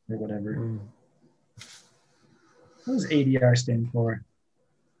dubbing or whatever. What does ADR stand for?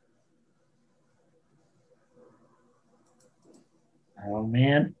 Oh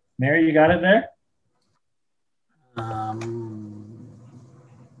man, Mary, you got it there?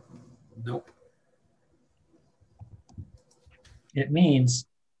 Nope. It means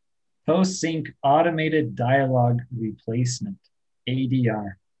post-sync automated dialogue replacement,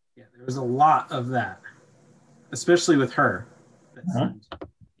 ADR. Yeah, there was a lot of that, especially with her.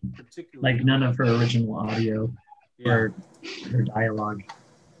 Particularly like none of her original audio or her dialogue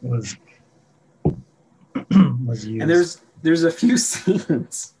was used. And there's a few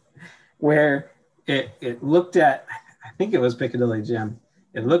scenes where it looked at, I think it was Piccadilly Jim.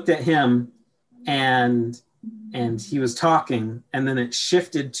 It looked at him and he was talking, and then it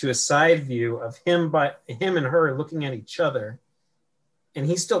shifted to a side view of him and her looking at each other, and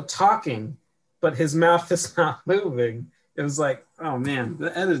he's still talking, but his mouth is not moving. It was like, oh man,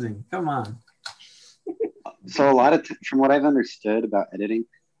 the editing, come on. So a lot of from what I've understood about editing,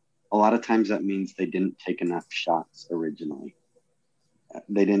 a lot of times that means they didn't take enough shots originally.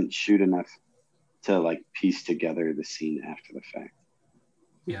 They didn't shoot enough to like piece together the scene after the fact.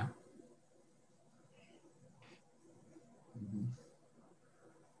 Yeah.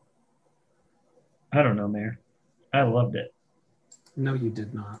 I don't know, Mayor. I loved it. No, you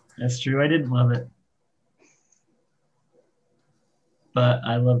did not. That's true. I didn't love it. But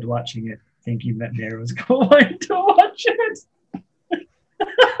I loved watching it, thinking that Mayor was going to watch it.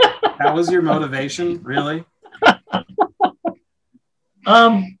 That was your motivation, really?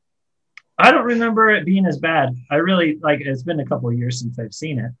 I don't remember it being as bad. I really it's been a couple of years since I've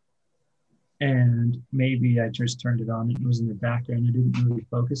seen it. And maybe I just turned it on and it was in the background. I didn't really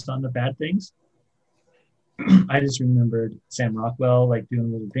focus on the bad things. I just remembered Sam Rockwell like doing a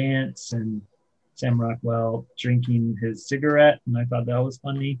little dance and Sam Rockwell drinking his cigarette, and I thought that was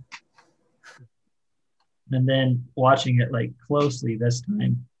funny. And then watching it like closely this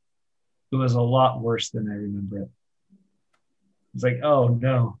time, it was a lot worse than I remember it. It's like, oh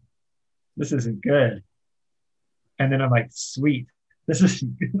no, this isn't good. And then I'm like, sweet, this is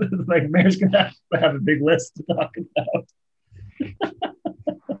like Mayor's gonna have a big list to talk about.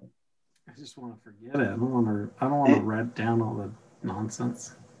 I just want to forget it. I don't want to write down all the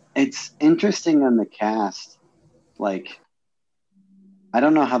nonsense. It's interesting on the cast. Like, I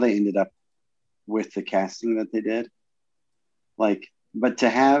don't know how they ended up with the casting that they did. Like, but to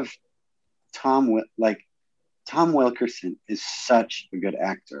have Tom Wilkerson is such a good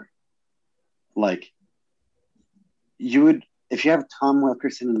actor. Like, you would, if you have Tom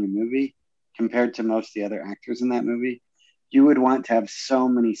Wilkerson in your movie compared to most of the other actors in that movie, you would want to have so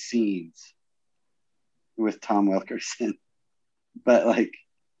many scenes with Tom Wilkerson. But like,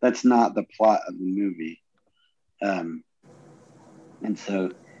 that's not the plot of the movie. And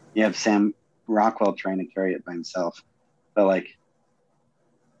so you have Sam Rockwell trying to carry it by himself. But like,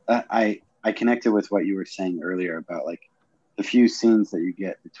 I connected with what you were saying earlier about like the few scenes that you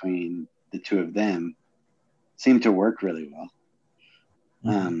get between the two of them seem to work really well.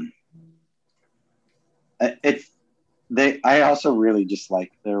 I also really just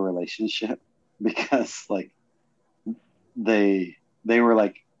like their relationship because like they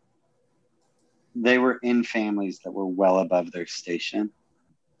were in families that were well above their station.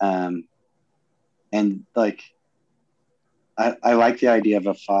 And like, I like the idea of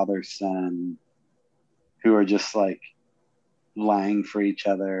a father-son who are just like lying for each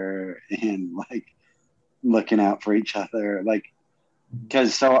other and like looking out for each other, like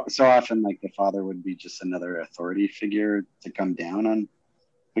because so often like the father would be just another authority figure to come down on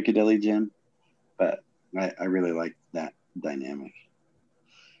Piccadilly Jim, but I really like that dynamic.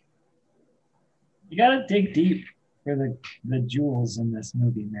 You gotta dig deep for the jewels in this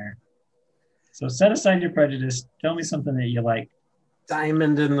movie, Mayor. So set aside your prejudice. Tell me something that you like.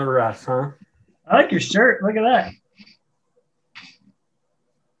 Diamond in the rough, huh? I like your shirt. Look at that.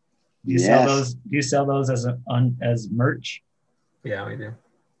 Do you sell those? Do you sell those as merch? Yeah, we do.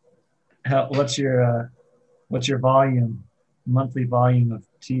 What's your volume, monthly volume of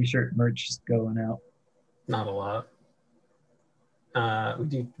T-shirt merch going out? Not a lot.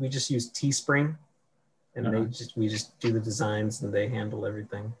 We just use Teespring, and we just do the designs and they handle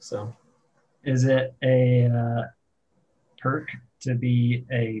everything. So, is it a perk to be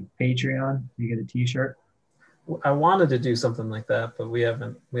a Patreon? You get a T-shirt. I wanted to do something like that, but we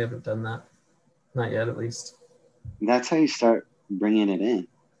haven't done that. Not yet, at least. That's how you start bringing it in.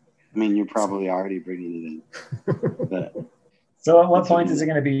 I mean, you're probably already bringing it in. But so at what point is it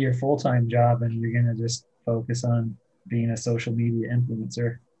going to be your full-time job and you're going to just focus on being a social media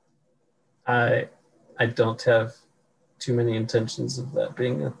influencer? I don't have too many intentions of that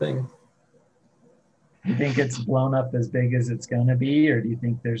being a thing. You think it's blown up as big as it's going to be, or do you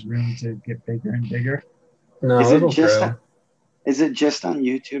think there's room to get bigger and bigger? No, it'll grow. Is it just on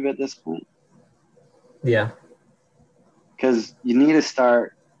YouTube at this point? Yeah. Because you need to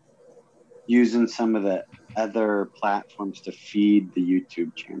start using some of the other platforms to feed the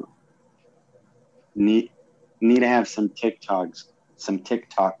YouTube channel. Need to have some TikToks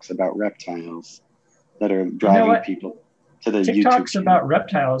about reptiles that are driving people to the YouTube channel. TikToks about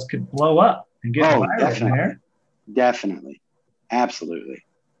reptiles could blow up and get viral. Definitely. Absolutely.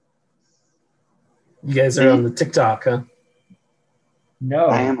 You guys are on the TikTok, huh? No.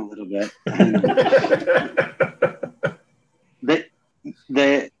 I am a little bit.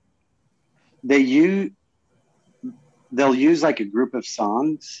 They'll use like a group of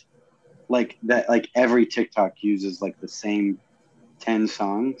songs like that, like every TikTok uses like the same 10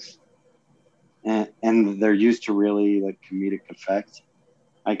 songs and they're used to really like comedic effect.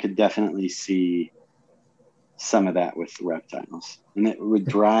 I could definitely see some of that with the reptiles, and it would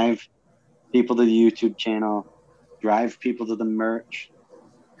drive people to the YouTube channel, drive people to the merch,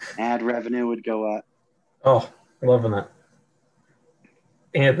 ad revenue would go up. Oh, loving it.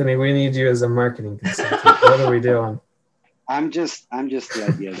 Anthony, we need you as a marketing consultant. What are we doing? I'm just the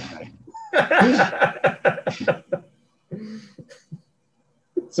idea guy.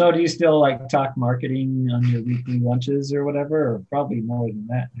 So do you still like talk marketing on your weekly lunches or whatever, or probably more than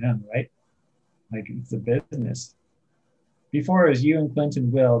that now, right? Like it's a business. Before it was you and Clint and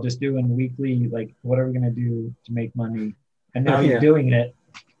Will just doing weekly, like, what are we going to do to make money? And now you're doing it.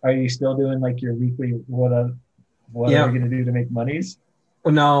 Are you still doing like your weekly, what are we going to do to make monies?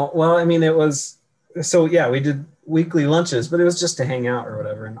 No. Well, I mean, it was, so yeah, we did weekly lunches, but it was just to hang out or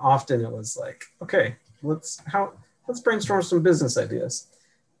whatever. And often it was like, okay, let's brainstorm some business ideas.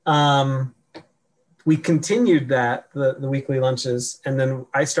 We continued that the weekly lunches, and then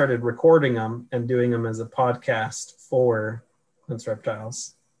I started recording them and doing them as a podcast for Clint's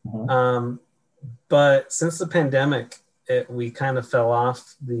Reptiles. Uh-huh. But since the pandemic, we kind of fell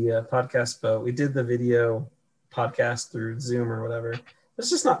off the podcast boat. We did the video podcast through Zoom or whatever. It's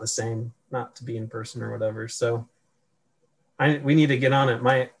just not the same, not to be in person or whatever. So we need to get on it.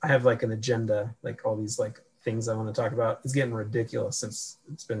 I have like an agenda, like all these like things I want to talk about. It's getting ridiculous since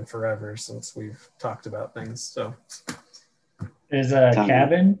it's been forever since we've talked about things. So is a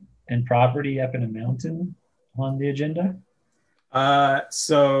cabin and property up in a mountain on the agenda?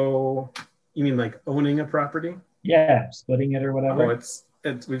 So you mean like owning a property? Yeah, splitting it or whatever. Oh, it's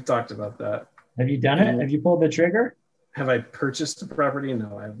we've talked about that. Have you done it? Have you pulled the trigger? Have I purchased a property?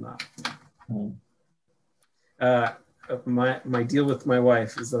 No, I have not. Oh. My deal with my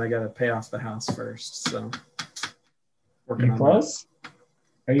wife is that I got to pay off the house first. So are you close?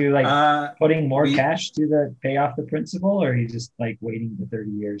 Are you like putting more cash to pay off the principal, or are you just like waiting for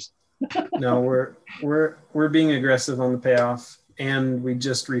 30 years? No, we're being aggressive on the payoff, and we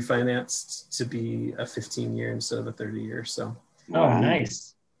just refinanced to be a 15-year instead of a 30-year. So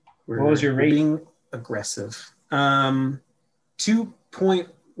nice. What was your rate? Being aggressive.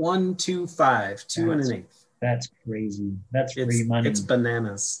 2.125, 2 1/8. That's crazy. That's free money. It's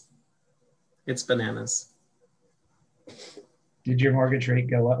bananas. It's bananas. Did your mortgage rate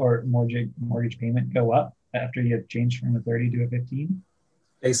go up, or mortgage payment go up after you changed from a 30 to a 15?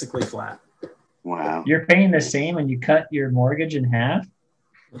 Basically flat. Wow. You're paying the same and you cut your mortgage in half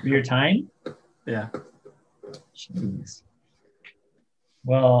for your time? Yeah. Jeez.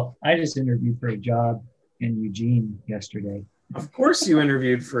 Well, I just interviewed for a job in Eugene yesterday. Of course, you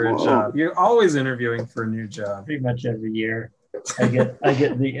interviewed for a Whoa. job. You're always interviewing for a new job. Pretty much every year, I get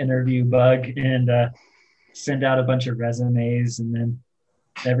the interview bug and send out a bunch of resumes, and then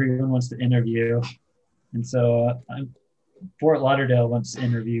everyone wants to interview. And so Fort Lauderdale wants to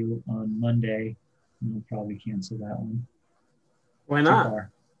interview on Monday. And we'll probably cancel that one. Why not?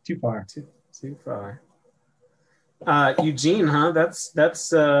 Too far. Too far. Eugene, huh?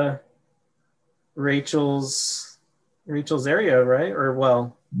 That's Rachel's area, right? Or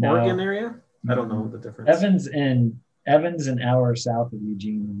No. Oregon area? I don't know the difference. Evan's an hour south of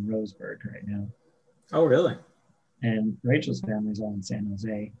Eugene in Roseburg right now. Oh, really? And Rachel's family's all in San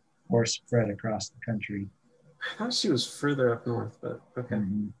Jose or spread across the country. I thought she was further up north, but okay.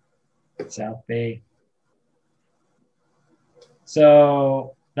 South Bay.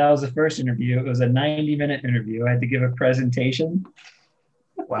 So that was the first interview. It was a 90-minute interview. I had to give a presentation.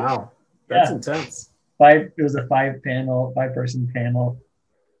 Wow. That's intense. It was a five-person panel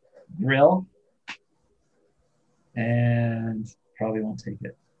grill. And probably won't take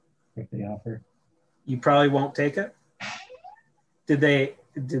it if they offer. You probably won't take it? Did they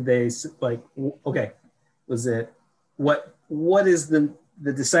like, okay, was it, what is the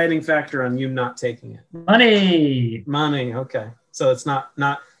deciding factor on you not taking it? Money, okay. So it's not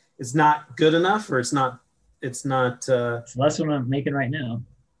good enough, or it's not it's less than what I'm making right now.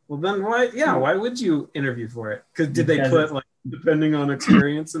 Well, then why would you interview for it? Because they put like depending on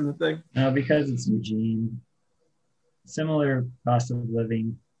experience in the thing? No, because it's Eugene. Similar cost of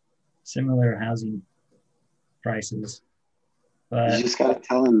living, similar housing prices. But you just gotta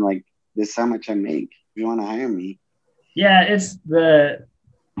tell them, like, this is how much I make. If you want to hire me. Yeah, it's the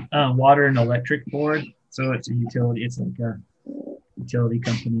water and electric board. So it's a utility. It's like a utility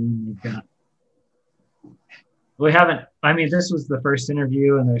company. This was the first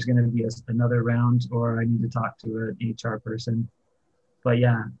interview, and there's going to be another round, or I need to talk to an HR person. But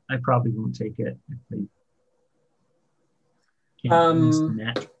yeah, I probably won't take it if they can't at least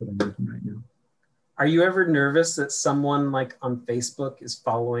match what I'm making right now. Are you ever nervous that someone like on Facebook is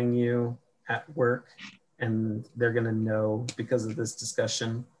following you at work and they're going to know because of this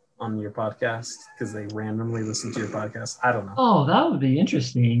discussion on your podcast because they randomly listen to your podcast? I don't know. Oh, that would be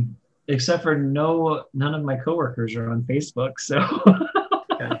interesting. Except for none of my coworkers are on Facebook. So,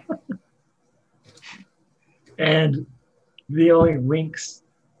 okay. And the only links,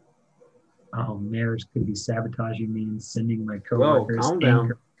 mayors could be sabotaging me and sending my coworkers.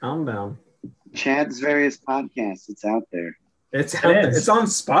 Whoa, calm down. Chad's various podcasts. It's out there. It's on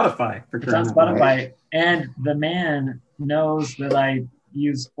Spotify. It's on Spotify, and the man knows that I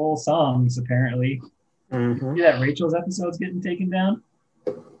use full songs. Apparently, See that Rachel's episode's getting taken down,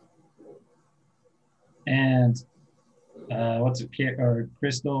 and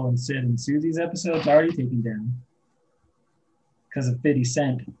Crystal and Sid and Susie's episode's already taken down because of 50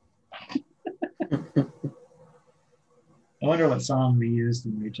 Cent. I wonder what song we used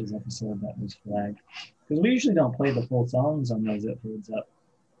in Rachel's episode that was flagged. Because we usually don't play the full songs on those episodes.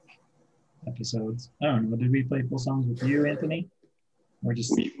 I don't know. Did we play full songs with you, Anthony? Or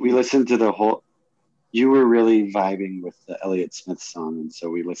just we listened to the whole. You were really vibing with the Elliott Smith song, and so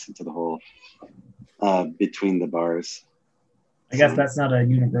we listened to the whole Between the Bars. I guess that's not a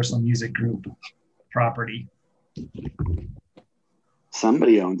Universal Music Group property.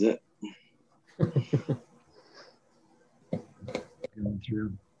 Somebody owns it. Going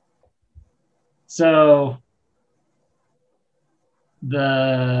through. So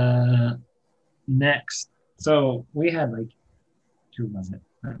we had like, who was it?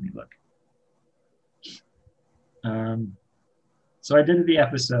 Let me look. So I did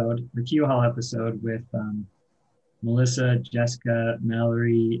the Q Hall episode with Melissa, Jessica,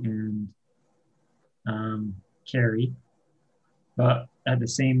 Mallory, and Carrie. But at the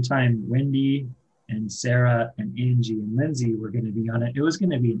same time, Wendy and Sarah and Angie and Lindsay were going to be on it. It was going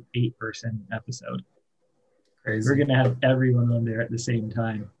to be an 8-person episode. Crazy. We're going to have everyone on there at the same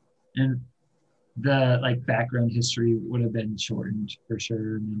time. And the background history would have been shortened for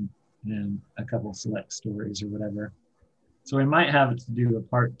sure. And a couple select stories or whatever. So we might have to do a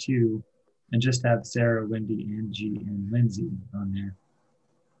part 2 and just have Sarah, Wendy, Angie, and Lindsay on there.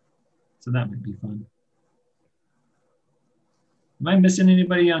 So that might be fun. Am I missing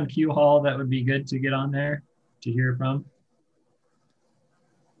anybody on Q Hall that would be good to get on there to hear from?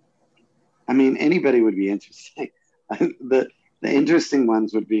 I mean, anybody would be interesting. The interesting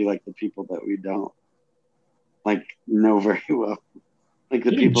ones would be like the people that we don't know very well. Like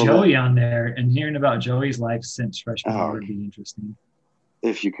the people. Joey on there and hearing about Joey's life since freshman year would be interesting.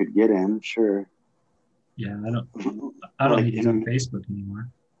 If you could get him, sure. Yeah, I don't Like use on Facebook anymore.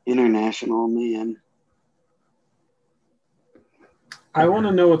 international man. I want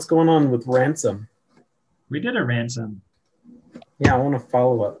to know what's going on with Ransom. We did a ransom, Yeah, I want to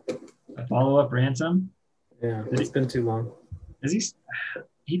follow up. a follow-up ransom. Yeah, it's been too long. Is he?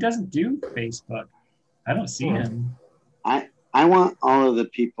 He doesn't do Facebook. I don't see him. I want all of the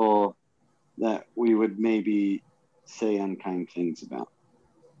people that we would maybe say unkind things about.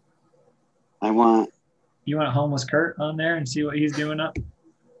 I want You want homeless Kurt on there and see what he's doing up?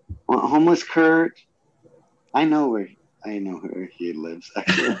 homeless Kurt. I know where he lives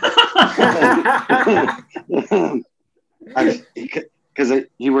actually. Because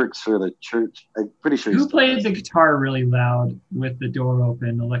he works for the church. I'm pretty sure. Who played the guitar really loud with the door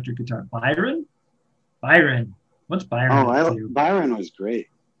open, electric guitar? Byron? What's Byron do? Byron was great.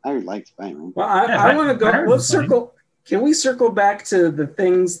 I liked Byron. Well, I want to go. Let's circle. Can we circle back to the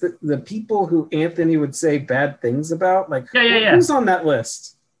things that the people who Anthony would say bad things about? Like, yeah. Who's on that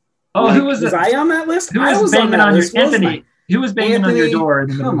list? Oh, like, who was I on that list? Who was banging on your Anthony? Who was banging on your door?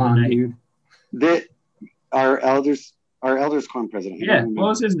 Come on, dude. Our elders quorum president. Yeah, what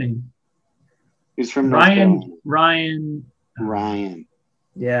was his name? He's from Ryan.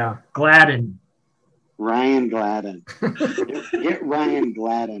 Yeah, Gladden. Ryan Gladden. Get Ryan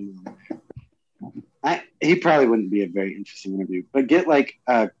Gladden. He probably wouldn't be a very interesting interview, but get like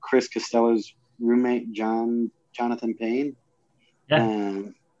Chris Costello's roommate, Jonathan Payne. Yeah.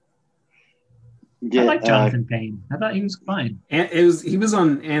 I like Jonathan Payne. I thought he was fine. And he was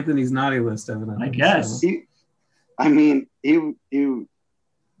on Anthony's naughty list, evidently. I guess. So.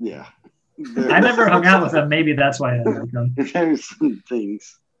 Yeah. I never hung out with him. Maybe that's why I like him. There's some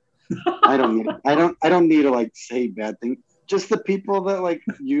things. I don't need to like say bad things. Just the people that like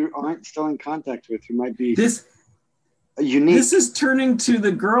you aren't still in contact with who might be unique. This is turning to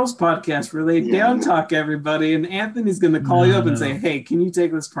the girls' podcast where they down talk everybody, and Anthony's going to call you up and say, "Hey, can you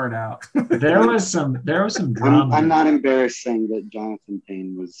take this part out?" There was some drama. I'm not embarrassed saying that Jonathan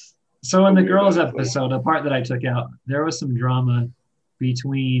Payne was. So in the girls' episode, the part that I took out, there was some drama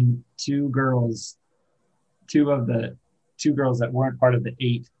between two girls that weren't part of the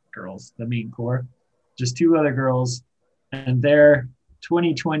 8 girls, the main core, just 2 other girls, and their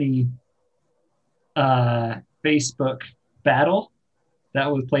 2020 Facebook battle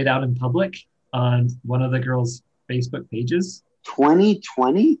that was played out in public on one of the girls' Facebook pages.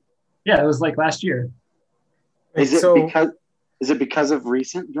 2020? Yeah, it was like last year. Is it because of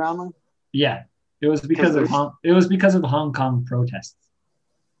recent drama? Yeah, it was because of Hong Kong protests.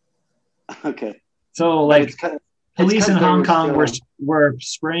 Okay. So like police in Hong Kong were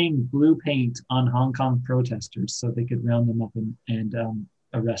spraying blue paint on Hong Kong protesters so they could round them up and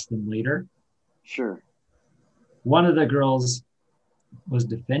arrest them later. Sure. One of the girls was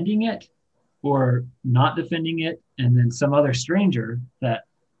defending it or not defending it, and then some other stranger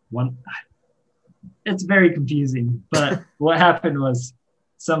it's very confusing, but what happened was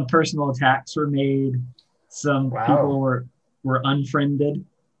some personal attacks were made, some people were unfriended,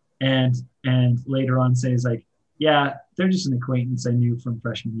 and later on says like, yeah, they're just an acquaintance I knew from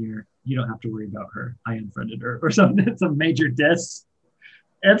freshman year. You don't have to worry about her. I unfriended her or something. It's a major diss.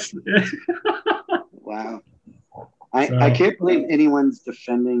 Wow. I can't believe anyone's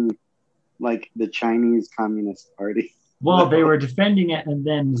defending like the Chinese Communist Party. Well, they were defending it, and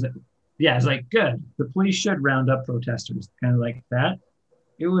then it's like good. The police should round up protesters, kind of like that.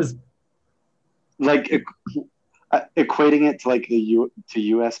 It was like equating it to like to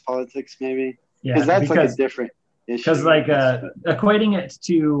U.S. politics, maybe. Yeah, because that's like a different issue. Because like equating it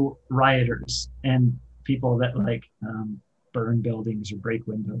to rioters and people that like burn buildings or break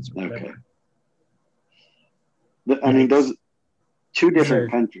windows or whatever. Okay. I mean, those 2 different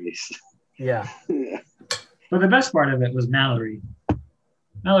countries. Yeah. But the best part of it was Mallory.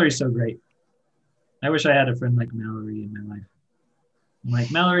 Mallory's so great. I wish I had a friend like Mallory in my life. I'm like,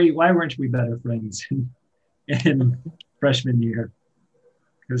 Mallory, why weren't we better friends in freshman year?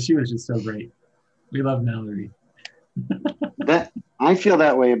 Because she was just so great. We love Mallory. I feel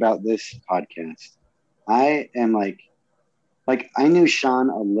that way about this podcast. I am like I knew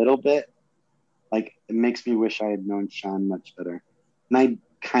Sean a little bit. Like it makes me wish I had known Sean much better. And I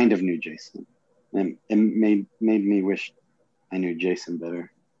kind of knew Jason. And it made me wish I knew Jason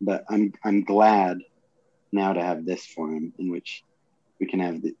better. But I'm glad now to have this forum in which we can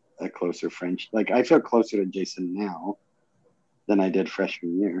have a closer friendship. Like I feel closer to Jason now than I did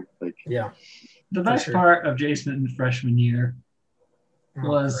freshman year. Like the best part of Jason in freshman year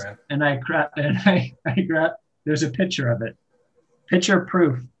was, there's a picture of it. Picture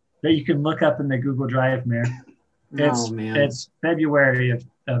proof that you can look up in the Google Drive, Mayor. It's February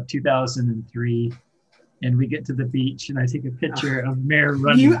of 2003, and we get to the beach, and I take a picture of Mare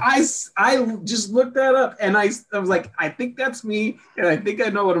running. I just looked that up, and I was like, I think that's me, and I think I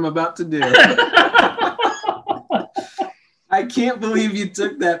know what I'm about to do. I can't believe you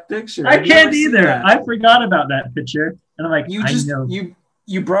took that picture. I can't either. I forgot about that picture, and I'm like,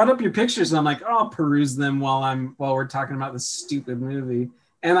 you brought up your pictures, and I'm like, oh, I'll peruse them while we're talking about this stupid movie,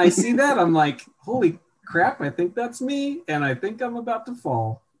 and I see that, I'm like, holy crap, I think that's me, and I think I'm about to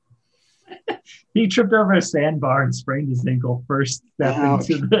fall. He tripped over a sandbar and sprained his ankle first step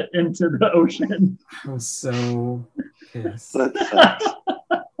into the ocean. I was so pissed.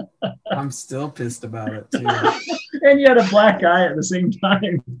 I'm still pissed about it too. And you had a black eye at the same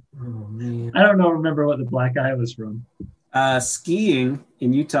time. Oh man. I don't remember what the black eye was from. Skiing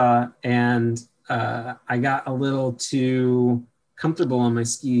in Utah, and I got a little too comfortable on my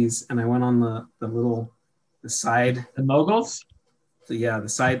skis, and I went on the side. The moguls? The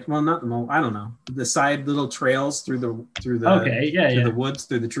side. Well, not the mogul. I don't know. The side little trails through the the woods,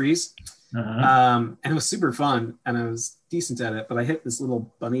 through the trees. Uh-huh. And it was super fun, and I was decent at it. But I hit this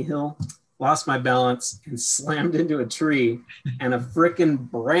little bunny hill, lost my balance, and slammed into a tree, and a freaking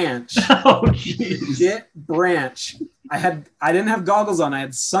branch. Oh, jeez. Branch. I didn't have goggles on. I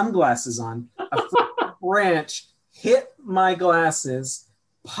had sunglasses on. A branch hit my glasses,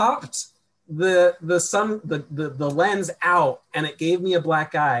 popped the lens out, and it gave me a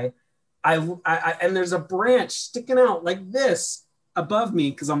black eye. And there's a branch sticking out like this above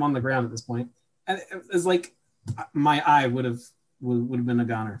me because I'm on the ground at this point, and it was like my eye would have been a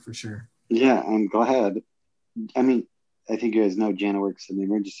goner for sure. Yeah, I'm glad. I mean, I think you guys know Jana works in the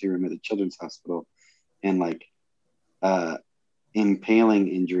emergency room at the Children's Hospital, and like impaling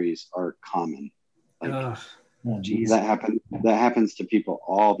injuries are common. Like, that happens to people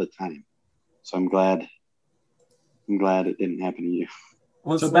all the time. So I'm glad it didn't happen to you.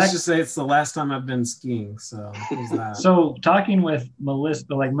 Well, let's just say it's the last time I've been skiing. So that. So talking with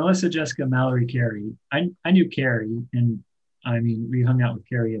Melissa, Jessica, Mallory, Carrie, I knew Carrie, and I mean, we hung out with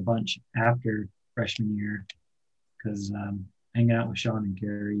Carrie a bunch after freshman year because hanging out with Sean and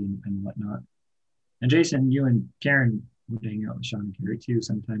Carrie and whatnot. And Jason, you and Karen would hang out with Sean and Carrie too,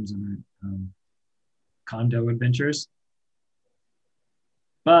 sometimes in our condo adventures.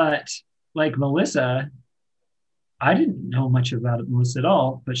 But like Melissa, I didn't know much about Melissa at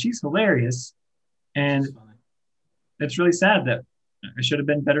all, but she's hilarious. And it's really sad that I should have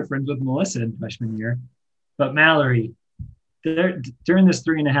been better friends with Melissa in freshman year. But Mallory, during this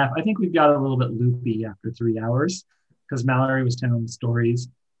 3.5, I think we got a little bit loopy after 3 hours because Mallory was telling stories.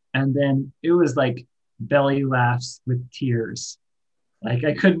 And then it was like belly laughs with tears. Like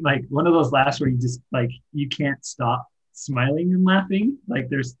I couldn't, like one of those laughs where you just like, you can't stop smiling and laughing. Like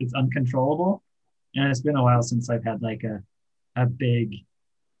it's uncontrollable. And it's been a while since I've had like a big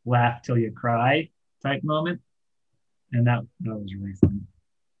laugh till you cry type moment. And that was really fun.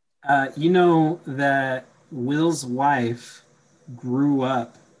 You know that Will's wife grew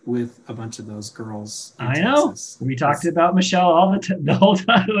up with a bunch of those girls. I know. Texas. We talked about Michelle all the whole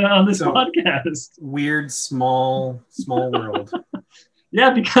time on this podcast. Weird, small world. Yeah,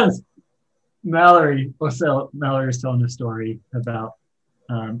 because Mallory was telling a story about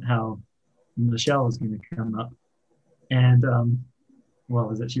how Michelle was going to come up, and what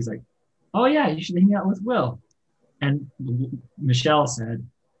was it? She's like, "Oh yeah, you should hang out with Will." And Michelle said,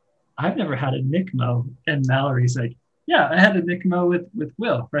 "I've never had a NICMO," and Mallory's like, "Yeah, I had a NICMO with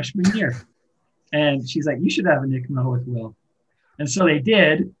Will freshman year," and she's like, "You should have a NICMO with Will," and so they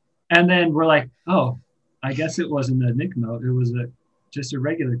did, and then we're like, "Oh, I guess it wasn't a NICMO; it was just a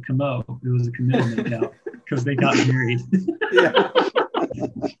regular CMO. It was a committal makeout because they got married." Yeah.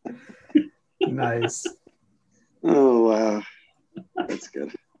 Nice. Oh wow, that's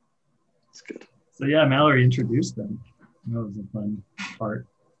good. That's good. So yeah, Mallory introduced them. That was a fun part.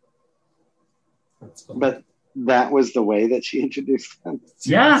 That's fun. But that was the way that she introduced them.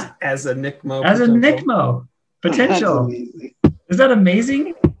 Yeah, as a NICMO. As potential. A NICMO potential. Is that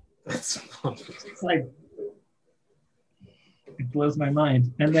amazing? That's fun. It's like it blows my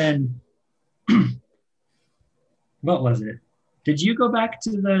mind. And then what was it? Did you go back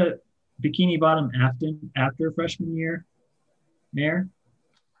to the Bikini Bottom after freshman year, Mare?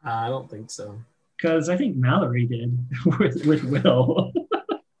 I don't think so. Because I think Mallory did with Will.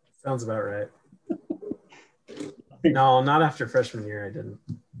 Sounds about right. No, not after freshman year. I didn't.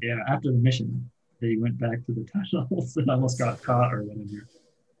 Yeah, after the mission, they went back to the tunnels and almost got caught or whatever.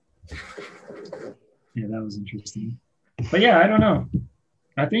 Yeah, that was interesting. But yeah, I don't know.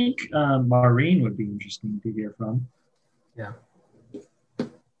 I think Maureen would be interesting to hear from. Yeah.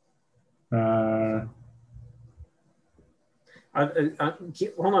 Hold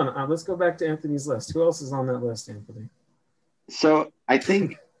on. Let's go back to Anthony's list. Who else is on that list, Anthony? So I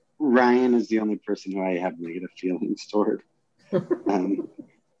think Ryan is the only person who I have negative feelings toward. And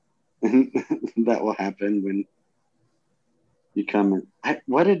that will happen when you come.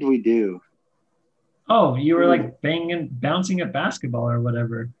 What did we do? Oh, you were like bouncing a basketball or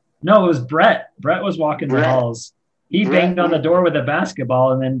whatever. No, it was Brett. Brett was walking the halls. He banged on the door with a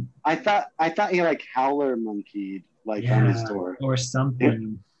basketball, and then I thought he like howler monkeyed on his door or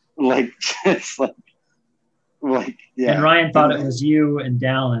something. Just like yeah. And Ryan thought it was you and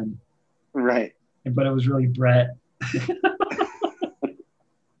Dallin. Right. But it was really Brett.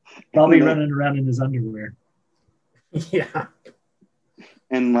 Probably running around in his underwear. Yeah.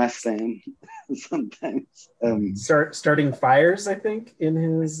 And less than sometimes. Starting fires, I think, in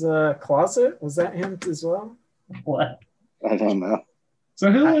his closet. Was that him as well? What? I don't know. So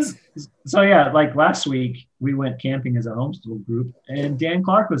who was? So yeah, like last week we went camping as a homeschool group, and Dan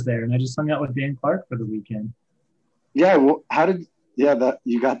Clark was there, and I just hung out with Dan Clark for the weekend. Yeah. Well, that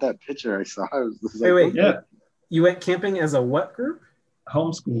you got that picture I saw? Wait. Yeah. You went camping as a what group?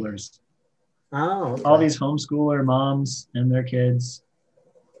 Homeschoolers. Oh. Okay. All these homeschooler moms and their kids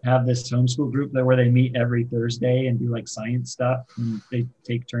have this homeschool group where they meet every Thursday and do like science stuff, and they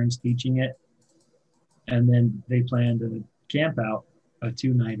take turns teaching it. And then they plan to camp out a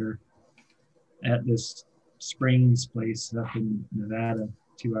 2-nighter at this Springs place up in Nevada,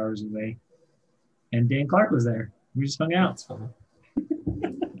 2 hours away. And Dan Clark was there. We just hung out. That's funny.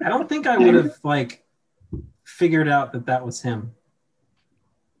 I don't think I would have figured out that was him.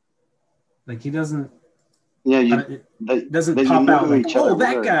 Like he doesn't. Yeah, doesn't pop out like, oh,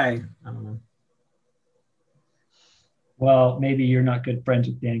 that guy. I don't know. Well, maybe you're not good friends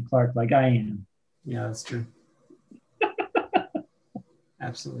with Dan Clark like I am. Yeah, that's true.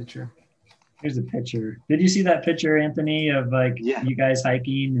 Absolutely true. Here's a picture. Did you see that picture, Anthony, of you guys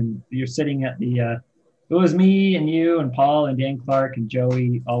hiking and you're sitting at the it was me and you and Paul and Dan Clark and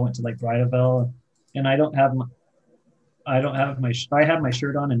Joey all went to Brideville, and I have my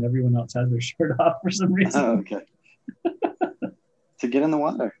shirt on and everyone else has their shirt off for some reason. Oh, okay. To get in the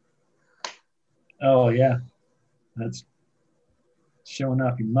water. Oh yeah. That's showing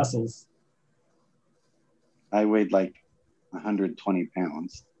off your muscles. I weighed 120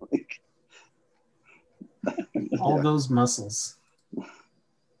 pounds. All those muscles.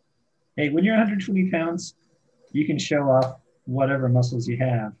 Hey, when you're 120 pounds, you can show off whatever muscles you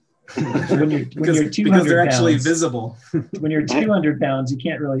have. When you're 200 because they're actually pounds, visible. When you're 200 pounds, you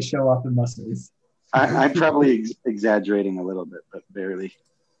can't really show off the muscles. I'm probably exaggerating a little bit, but barely.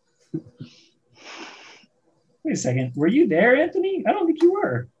 Wait a second. Were you there, Anthony? I don't think you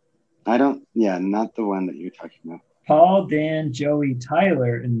were. Not the one that you're talking about. Paul, Dan, Joey,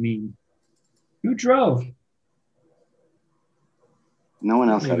 Tyler, and me. Who drove? No one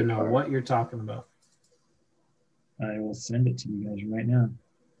else I don't even know what you're talking about. I will send it to you guys right now.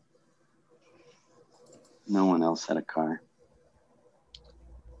 No one else had a car.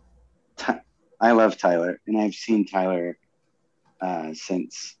 I love Tyler, and I've seen Tyler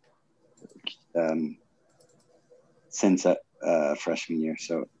since freshman year.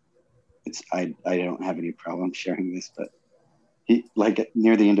 So I don't have any problem sharing this, but he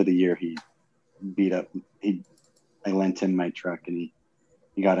near the end of the year he beat up. I lent him my truck, and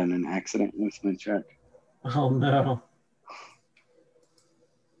he got in an accident with my truck. Oh no!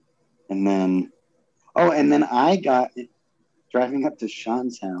 And then I got driving up to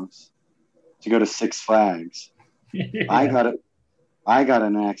Sean's house to go to Six Flags. Yeah. I got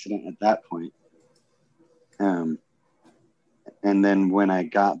an accident at that point. And then when I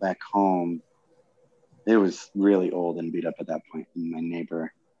got back home, it was really old and beat up at that point. And my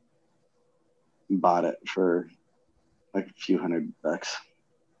neighbor bought it for a few $100.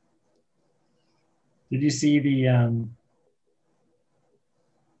 Did you see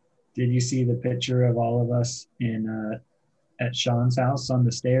the picture of all of us at Sean's house on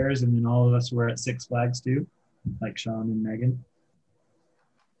the stairs, and then all of us were at Six Flags too, like Sean and Megan?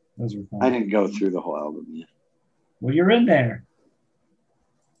 Those were fun. I didn't go through the whole album yet. Well, you're in there.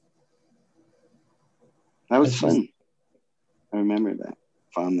 That was fun. I remember that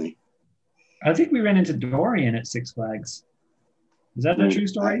fondly. I think we ran into Dorian at Six Flags. Is that a true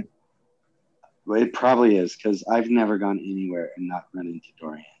story? Well, it probably is, because I've never gone anywhere and not run into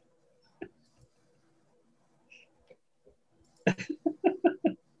Dorian.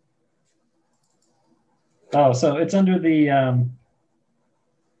 Oh, so it's under the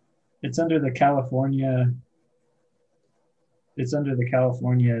California. It's under the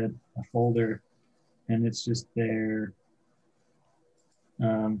California folder, and it's just there.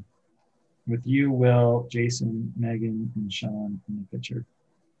 with you, Will, Jason, Megan, and Sean in the picture.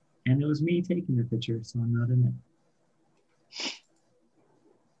 And it was me taking the picture, so I'm not in it.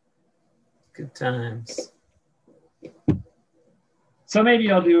 Good times. So maybe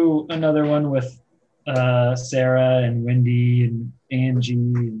I'll do another one with Sarah and Wendy and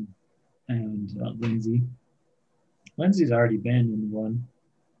Angie and Lindsay. Lindsay's already been in one.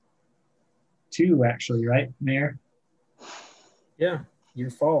 2, actually, right, Mayor? Yeah, your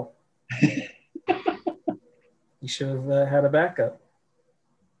fault. You should have had a backup.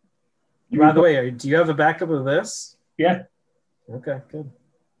 By the way, do you have a backup of this? Yeah. Okay, good.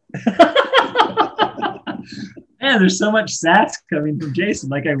 Man, there's so much sass coming from Jason.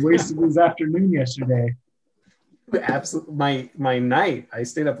 Like I wasted his afternoon yesterday. Absolutely, my night. I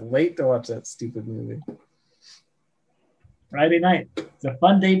stayed up late to watch that stupid movie. Friday night. It's a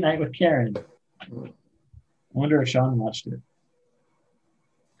fun date night with Karen. I wonder if Sean watched it.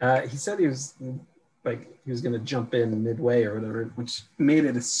 He said he was going to jump in midway or whatever, which made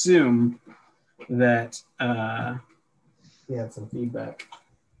it assume that he had some feedback.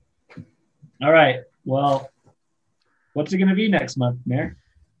 All right. Well, what's it going to be next month, Mayor?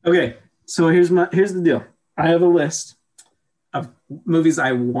 Okay, so here's the deal. I have a list of movies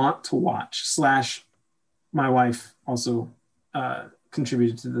I want to watch. / my wife also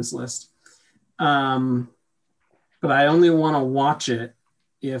contributed to this list. But I only want to watch it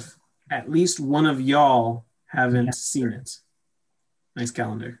if at least one of y'all haven't seen it. Nice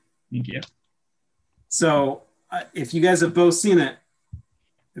calendar. Thank you. So if you guys have both seen it,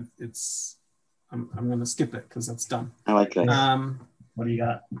 I'm going to skip it because that's done. I like that. What do you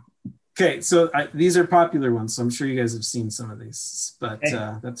got? Okay, so these are popular ones, so I'm sure you guys have seen some of these, but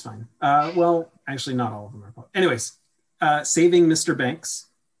that's fine. Well, actually, not all of them are popular. Anyways, Saving Mr. Banks.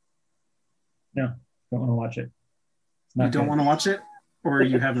 No, don't want to watch it. You don't want to watch it, or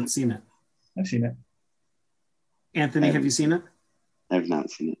you haven't seen it? I've seen it. Anthony, have you seen it? I've not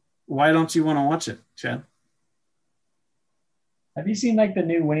seen it. Why don't you want to watch it, Chad? Have you seen like the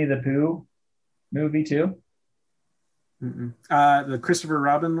new Winnie the Pooh movie too? The Christopher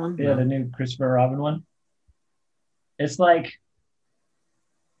Robin one? Yeah, the new Christopher Robin one. It's like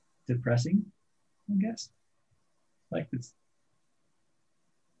depressing, I guess. Like it's.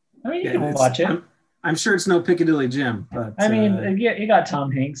 I mean, you can watch it. I'm sure it's no Piccadilly Jim, but I mean, you got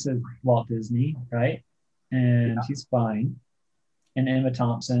Tom Hanks as Walt Disney, right? And he's fine. And Emma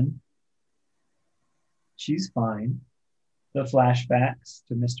Thompson, she's fine. The flashbacks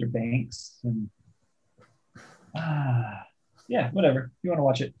to Mr. Banks and yeah, whatever. You want to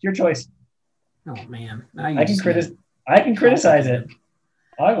watch it? It's your choice. Oh man, I can criticize it.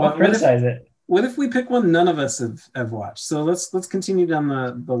 I won't criticize it. What if we pick one none of us have watched? So let's continue down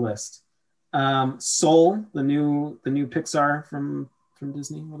the list. Soul, the new Pixar from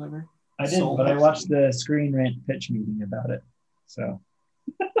Disney, whatever. I didn't, but I watched the Screen Rant pitch meeting about it. So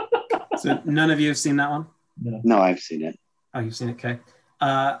none of you have seen that one? No, I've seen it. Oh, you've seen it? Okay.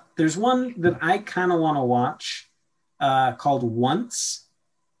 There's one that I kind of want to watch called Once.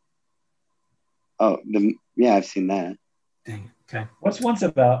 Oh, yeah, I've seen that. Dang it. Okay. What's Once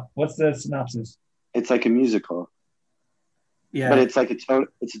about? What's the synopsis? It's like a musical. Yeah. But it's like it's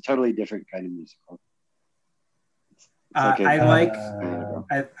a totally different kind of musical.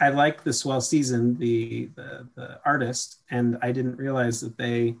 I like the Swell Season, the artist, and I didn't realize that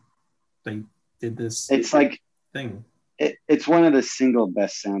they did this. It's like thing. It's one of the single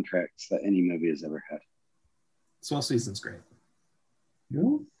best soundtracks that any movie has ever had. Swell Season's great.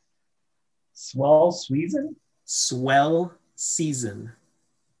 Who? Swell Season? Swell Season.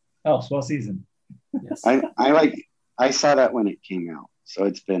 Oh, Swell Season. Yes. I saw that when it came out, so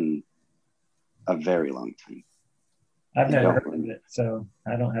it's been a very long time. I've never heard of it, so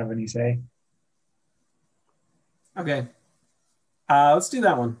I don't have any say. Okay. Let's do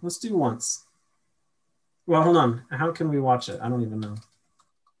that one. Let's do Once. Well, hold on. How can we watch it? I don't even know.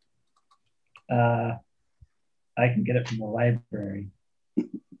 I can get it from the library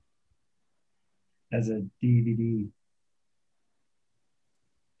as a DVD.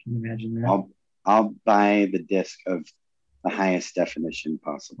 Can you imagine that? I'll buy the disc of the highest definition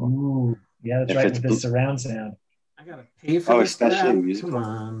possible. Ooh, yeah, that's right, with the surround sound. I gotta pay for this. Especially musical. Come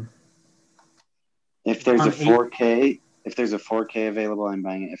on. If there's a 4K available, I'm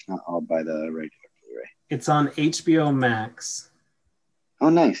buying it. If not, I'll buy the regular Blu-ray. It's on HBO Max. Oh,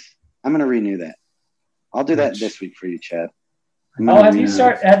 nice. I'm gonna renew that. I'll do that this week for you, Chad.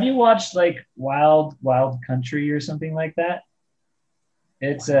 Have you watched like Wild Country or something like that?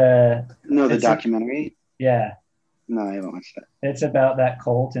 It's the documentary. Yeah. No, I haven't watched that. It's about that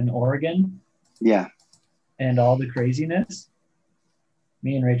cult in Oregon. Yeah. And all the craziness.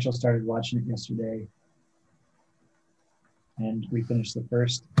 Me and Rachel started watching it yesterday, and we finished the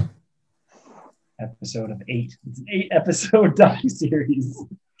first episode of 8. It's an 8-episode docuseries.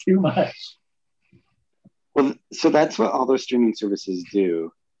 Too much. Well, so that's what all those streaming services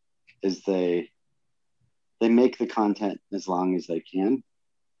do, is they make the content as long as they can,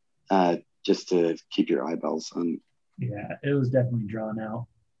 just to keep your eyeballs on. Yeah, it was definitely drawn out.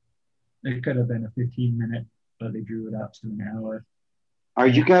 It could have been a 15-minute, but they drew it out to an hour. Are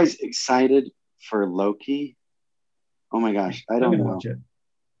you guys excited for Loki? Oh my gosh, I don't know. Watch it.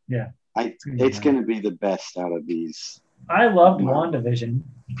 Yeah. It's going to be the best out of these. I loved WandaVision,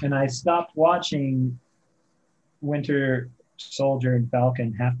 and I stopped watching Winter Soldier and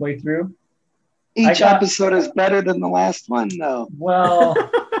Falcon halfway through. Each episode is better than the last one, though. Well,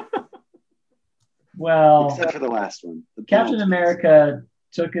 except for the last one. Captain America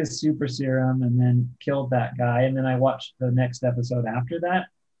took his super serum and then killed that guy, and then I watched the next episode after that,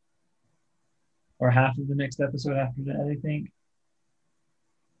 or half of the next episode after that, I think.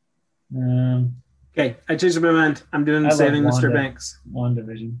 Okay, I changed my mind. I'm doing Saving Mr. Banks.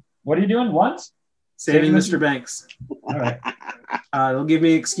 WandaVision. What are you doing? Once? Saving Mr. Banks. All right. It'll give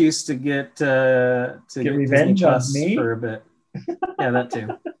me an excuse to get revenge on me for a bit. Yeah, that too.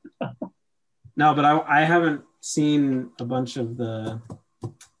 No, but I haven't seen a bunch of the.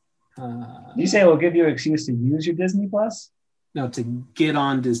 You say it will give you an excuse to use your Disney Plus? No, to get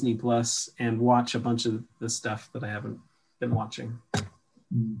on Disney Plus and watch a bunch of the stuff that I haven't been watching.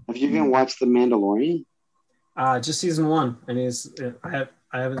 Have you even watched The Mandalorian? Just season 1, and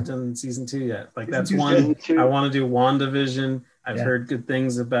I haven't done season 2 yet. Like Season that's 2's one. good. I want to do WandaVision. I've heard good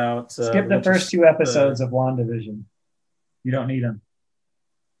things about. Skip the first 2 episodes of WandaVision. You don't need them.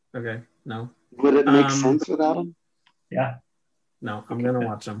 Okay, no. Would it make sense without them? Yeah. No, I'm gonna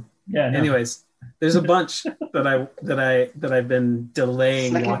watch them. Yeah. No. Anyways, there's a bunch that I've been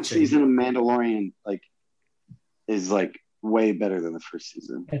delaying Second watching. season of Mandalorian is way better than the first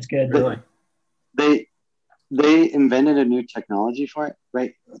season. It's good. Really? They invented a new technology for it,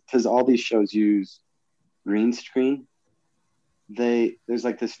 right? Because all these shows use green screen. There's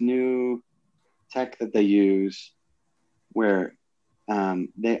this new tech that they use where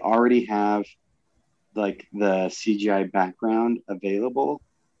they already have the CGI background available,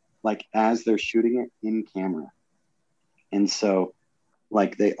 as they're shooting it in camera. And so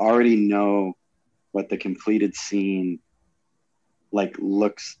they already know what the completed scene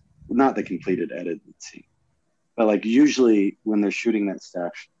looks, not the completed edited scene, but usually when they're shooting that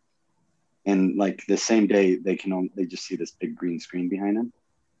stuff and the same day they just see this big green screen behind them.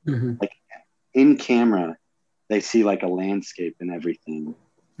 Mm-hmm. In camera they see a landscape and everything.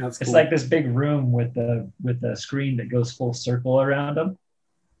 That's cool. It's like this big room with the screen that goes full circle around them.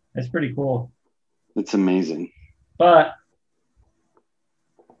 It's pretty cool. It's amazing. But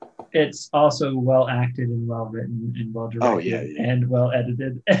it's also well acted and well written and well directed and well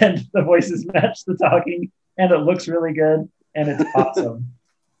edited, and the voices match the talking, and it looks really good, and it's awesome.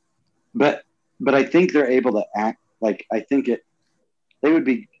 But I think they're able to act they would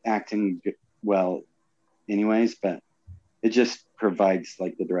be acting well anyways, but it just provides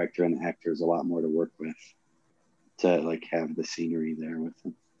the director and the actors a lot more to work with to have the scenery there with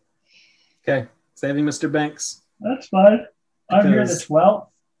them. Okay, Saving Mr. Banks. That's fine. I'm here the 12th.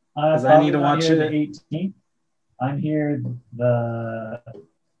 Because I need to watch it. The 18th. I'm here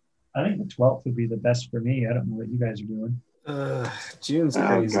I think the 12th would be the best for me. I don't know what you guys are doing. June's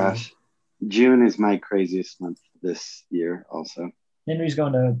crazy. Oh gosh, June is my craziest month this year. Also, Henry's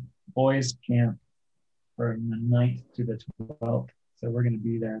going to boys camp from the 9th to the 12th, so we're going to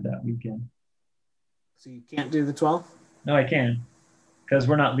be there that weekend. So you can't do the 12th? No, I can, because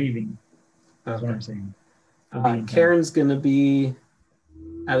we're not leaving. That's Okay. what I'm saying. Karen's going to be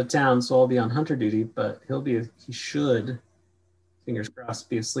out of town, so I'll be on hunter duty, but he should, fingers crossed,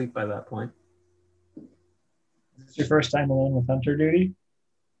 be asleep by that point. Is this your first time alone with hunter duty?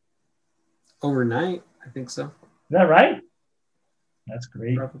 Overnight, I think so. Is that right? That's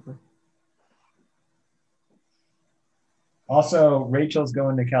great. Probably. Also, Rachel's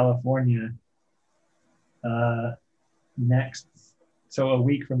going to California next, so a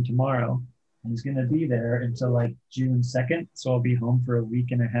week from tomorrow. And he's going to be there until June 2nd. So I'll be home for a week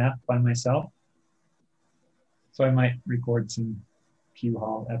and a half by myself. So I might record some Q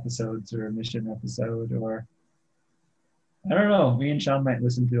Hall episodes or a mission episode, or I don't know. Me and Sean might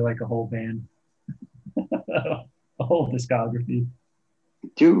listen to a whole band, a whole discography.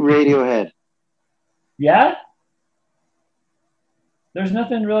 Do Radiohead. Yeah? There's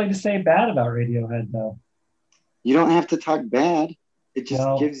nothing really to say bad about Radiohead, though. You don't have to talk bad. It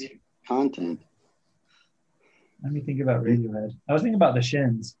just gives you content. Let me think about Radiohead. I was thinking about the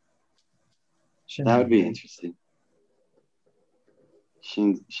Shins. That would be interesting.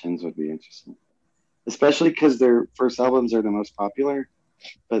 Shins would be interesting, especially because their first albums are the most popular,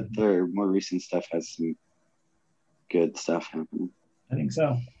 but their more recent stuff has some good stuff happening. I think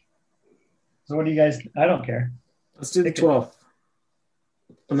so. So what do you guys? I don't care. Let's do the 12th.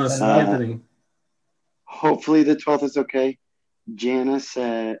 Unless Anthony. Hopefully the 12th is okay. Janice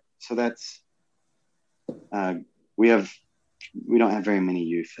said, so that's we don't have very many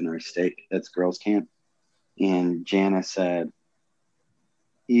youth in our state. That's girls camp. And Janice said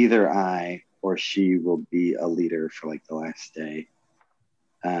either I or she will be a leader for like the last day.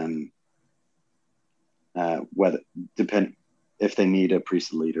 Whether depend if they need a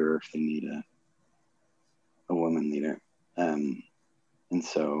priest leader or if they need a woman leader. And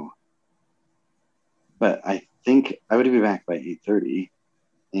so, but I think I would be back by 8:30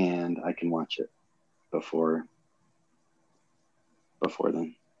 and I can watch it before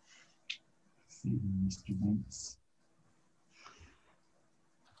then. Mr. Banks.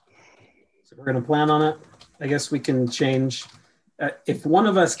 So we're going to plan on it. I guess we can change. If one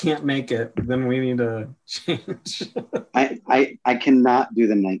of us can't make it, then we need to change. I cannot do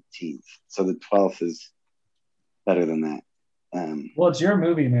the 19th, so the 12th is better than that. Well, it's your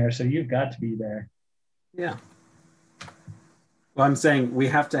movie, Mayor, so you've got to be there. Yeah. Well, I'm saying we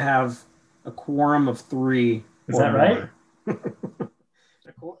have to have a quorum of 3. Is that right?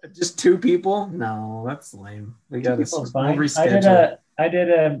 Just 2 people? No, that's lame. We got to reschedule. I did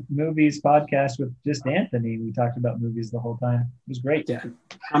a movies podcast with just Anthony. We talked about movies the whole time. It was great. Yeah.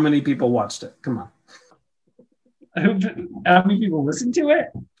 How many people watched it? Come on. How many people listened to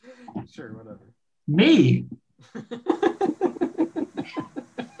it? Sure, whatever. Me. I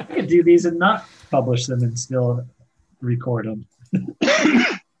could do these and not publish them and still record them.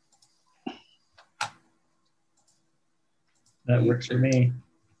 That works for me.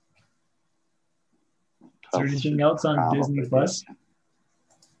 Is there anything else on Disney Plus?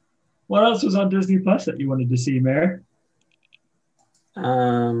 What else was on Disney Plus that you wanted to see, Mayor?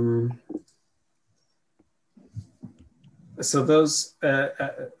 So those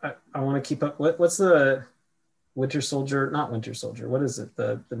I want to keep up. What's the Winter Soldier? Not Winter Soldier. What is it?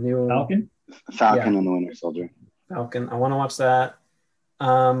 The new Falcon? Falcon and the Winter Soldier. Falcon. I want to watch that.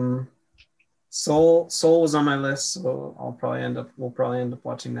 Soul was on my list, so we'll probably end up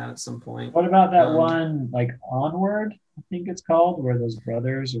watching that at some point. What about that one, like Onward, I think it's called, where those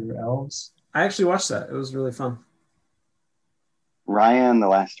brothers or elves? I actually watched that. It was really fun. Raya and the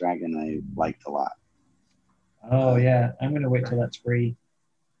Last Dragon I liked a lot. Oh yeah, I'm gonna wait till that's free.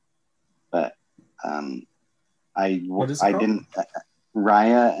 But I called? didn't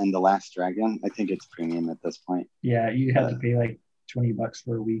Raya and the Last Dragon. I think it's premium at this point. Yeah, you have to pay like $20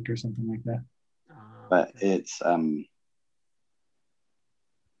 for a week or something like that. But it's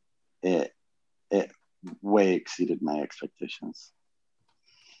it way exceeded my expectations.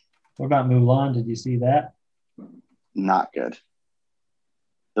 What about Mulan? Did you see that? Not good.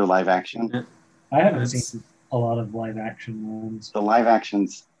 The live action. I haven't seen a lot of live action ones. The live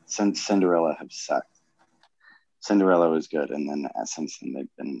actions since Cinderella have sucked. Cinderella was good, and then since then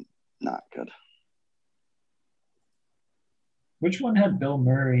they've been not good. Which one had Bill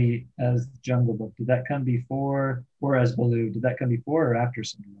Murray as Jungle Book? Did that come before, or as Baloo? Did that come before or after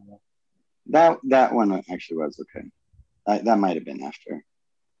Cinderella? That one actually was okay. That might have been after.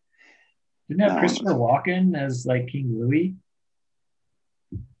 Didn't have Christopher Walken as like King Louis?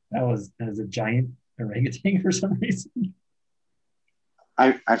 That was as a giant orangutan for some reason.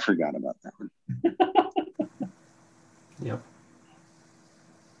 I forgot about that one. Yep.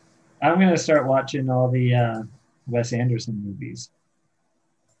 I'm gonna start watching all the Wes Anderson movies.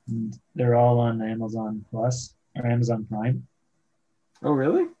 And they're all on Amazon Plus or Amazon Prime. Oh,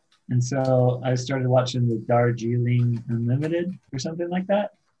 really? And so I started watching the Darjeeling Unlimited or something like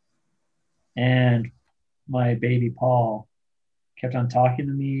that. And my baby Paul kept on talking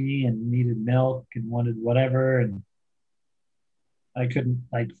to me and needed milk and wanted whatever. And I couldn't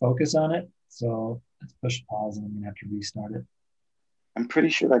like focus on it. So let's push pause and I'm going to have to restart it. I'm pretty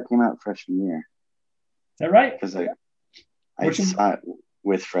sure that came out freshman year. Is that right? Because I saw it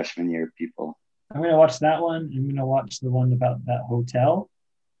with freshman year people. I'm going to watch that one. I'm going to watch the one about that hotel.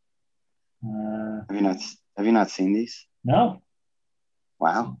 Have you not seen these? No.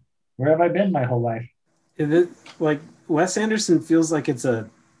 Wow. Where have I been my whole life? Like Wes Anderson feels like it's a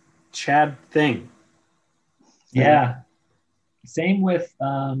Chad thing. Yeah. Same with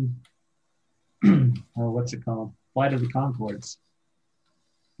what's it called? Flight of the Conchords.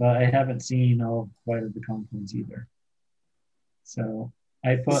 But I haven't seen all Flight of the Conchords either. So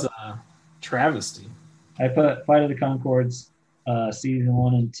I put it's a travesty. I put Flight of the Conchords season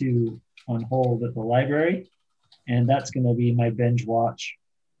 1 and 2 on hold at the library, and that's going to be my binge watch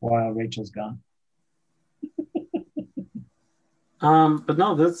while Rachel's gone. But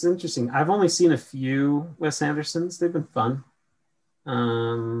no, that's interesting. I've only seen a few Wes Andersons. They've been fun.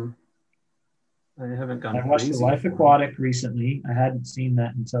 I haven't gone. I watched The Life Aquatic recently. I hadn't seen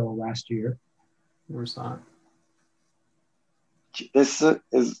that until last year. Never saw it. This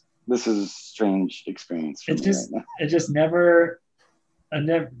is a strange experience for me right now. It just never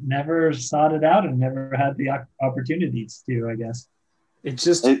sought it out and never had the opportunities to, I guess. It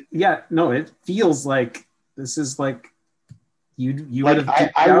feels like this is like you Like, would have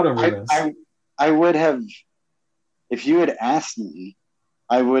picked out over this. I would have, if you had asked me,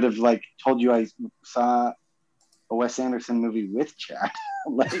 I would have like told you I saw a Wes Anderson movie with Chad.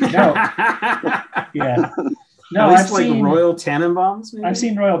 Like, No. Yeah. No, At least like Royal Tenenbaums, maybe? I've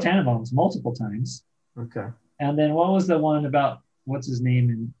seen Royal Tenenbaums multiple times. Okay. And then what was the one about what's his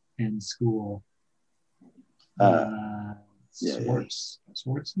name in school? Schwartzman?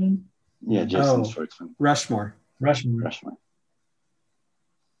 Yeah, Jason Schwartzman. Rushmore.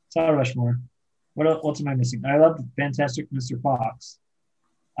 Saw Rushmore. What else am I missing? I love Fantastic Mr. Fox.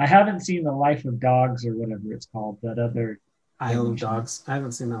 I haven't seen The Life of Dogs or whatever it's called. That other Isle of Dogs. I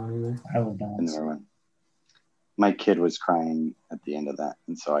haven't seen that one either. Isle of Dogs. Another one. My kid was crying at the end of that,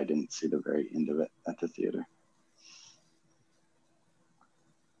 and so I didn't see the very end of it at the theater.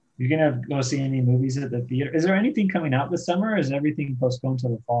 You're gonna go see any movies at the theater? Is there anything coming out this summer, or is everything postponed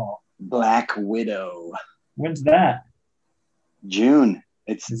till the fall? Black Widow. When's that? June.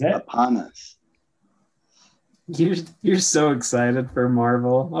 It's Is it? upon us. You're so excited for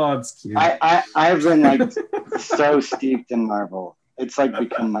Marvel. Oh, it's cute. I've been like so steeped in Marvel. It's like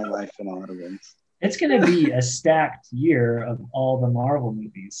become my life in a lot of ways. It's gonna be a stacked year of all the Marvel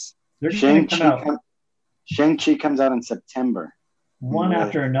movies. They're gonna come out Shang-Chi comes out in September. one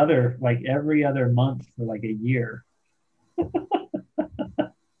after another, like every other month for like a year.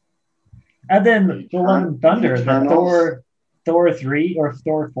 And then the Love and Thunder, the Thor 3 or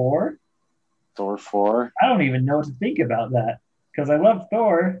Thor 4. Thor 4. I don't even know what to think about that because I love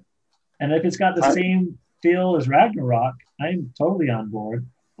Thor. And if it's got the same feel as Ragnarok, I'm totally on board.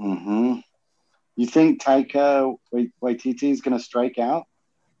 Mm-hmm. You think Taika Waititi is going to strike out?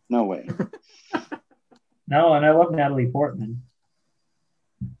 No way. No, and I love Natalie Portman.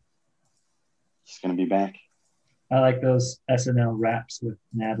 She's going to be back. I like those SNL raps with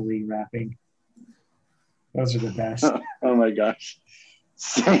Natalie rapping. Those are the best. Oh my gosh.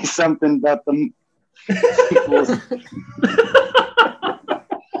 Say something about them. Sequels.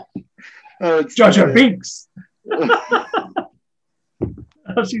 Jar Jar Binks.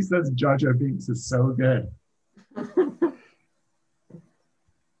 Oh, she says Jar Jar Binks is so good.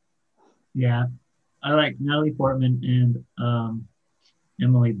 Yeah. I like Natalie Portman and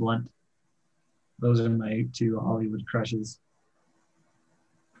Emily Blunt. Those are my two Hollywood crushes.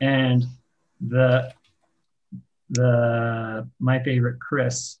 And my favorite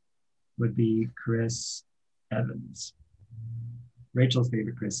Chris would be Chris Evans. Rachel's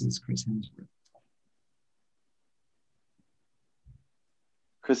favorite Chris is Chris Hemsworth.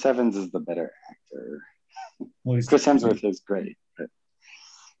 Chris Evans is the better actor. Well, Chris Hemsworth is great. But...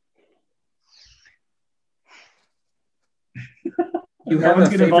 You have a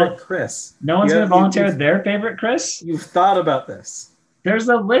favorite Chris. No one's going to volunteer their favorite Chris? You've thought about this. There's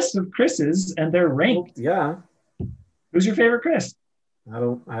a list of Chris's and they're ranked. Yeah. Who's your favorite Chris? I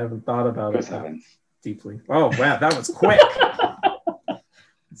haven't thought about Chris it Evans. Deeply. Oh wow, that was quick.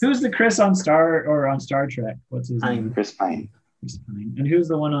 Who's the Chris on Star Trek? What's his name? Chris Pine. Chris Pine. And who's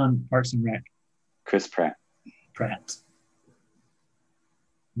the one on Parks and Rec? Chris Pratt.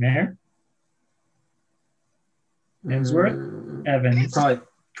 Mayor? Hemsworth? Evans? Probably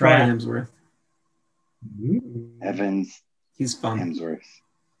Pratt. Hemsworth. Ooh. Evans. He's fun. Hemsworth.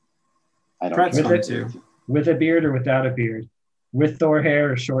 I don't Pratt's know. fun too. With a beard or without a beard? With Thor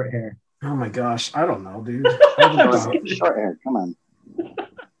hair or short hair? Oh my gosh, I don't know, dude. I haven't thought. Short hair, come on.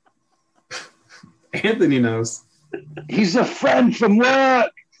 Anthony knows. He's a friend from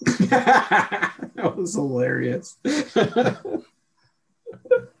work. That was hilarious. All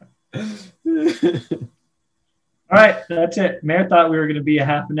right, that's it. Mayor thought we were going to be a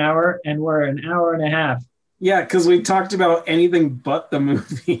half an hour, and we're an hour and a half. Yeah, because we talked about anything but the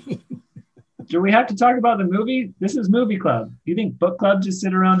movie. Do we have to talk about the movie? This is Movie Club. Do you think Book Club just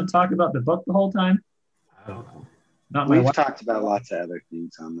sit around and talk about the book the whole time? I don't know. Not my We've wife. talked about lots of other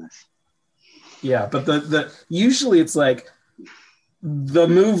things on this. Yeah, but the usually it's like the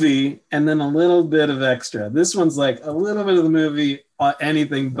movie and then a little bit of extra. This one's like a little bit of the movie,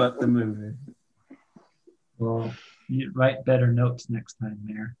 anything but the movie. Well, you write better notes next time,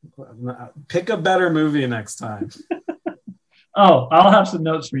 Mayor. Pick a better movie next time. Oh, I'll have some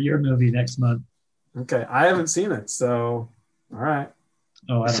notes for your movie next month. Okay, I haven't seen it, so all right.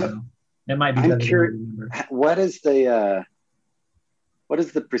 Oh, I don't know. It might be I'm better than I curious. remember. What is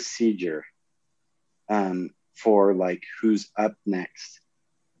the procedure for like who's up next?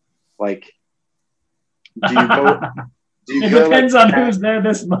 Like, do you go? It depends on who's there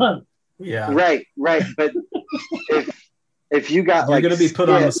this month. Yeah, right. But if you got you're like gonna be put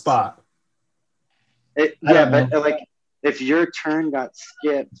on the spot. but like if your turn got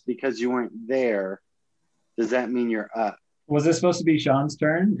skipped because you weren't there, does that mean you're up? Was it supposed to be Sean's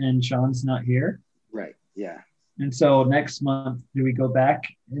turn and Sean's not here? Right. Yeah. And so next month, do we go back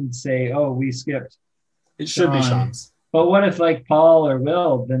and say, oh, we skipped? It should be Sean's. But what if like Paul or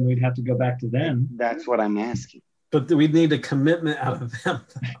Will, then we'd have to go back to them. That's what I'm asking. But we'd need a commitment out of them.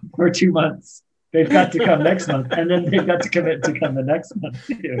 For 2 months. They've got to come next month. And then they've got to commit to come the next month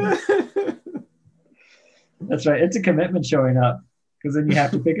too. That's right. It's a commitment showing up because then you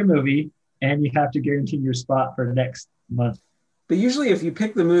have to pick a movie and you have to guarantee your spot for next month. But usually if you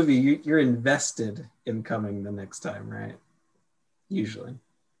pick the movie, you're invested in coming the next time, right? Usually.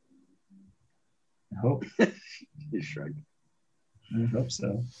 I hope. You shrugged. I hope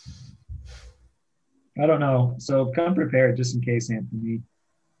so. I don't know. So come prepared just in case, Anthony.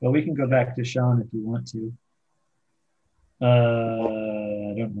 But we can go back to Sean if you want to.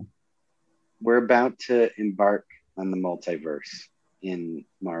 I don't know. We're about to embark on the multiverse in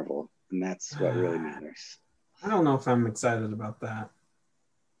Marvel, and that's what really matters. I don't know if I'm excited about that.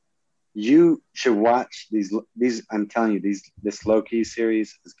 You should watch these. I'm telling you, this Loki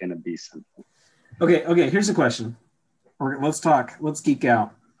series is going to be something. Okay. Here's a question. Let's talk. Let's geek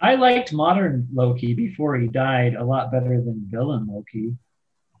out. I liked modern Loki before he died a lot better than villain Loki.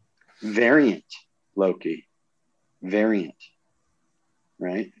 Variant Loki.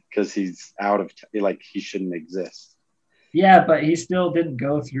 Right? Because he's out of like he shouldn't exist. Yeah, but he still didn't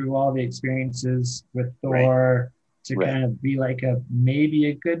go through all the experiences with Thor to kind of be like maybe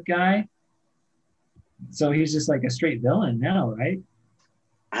a good guy. So he's just like a straight villain now, right?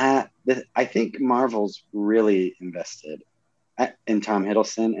 I think Marvel's really invested in Tom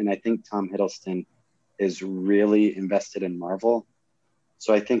Hiddleston, and I think Tom Hiddleston is really invested in Marvel.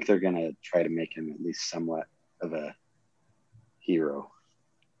 So I think they're going to try to make him at least somewhat of a hero.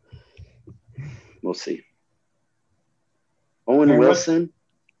 We'll see. Owen Wilson.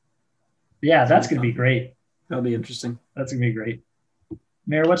 Yeah, that's going to be great. That'll be interesting. That's going to be great.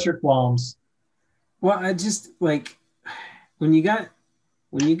 Mayor, what's your qualms? Well, I just like when you got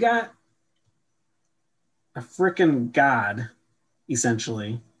a freaking god,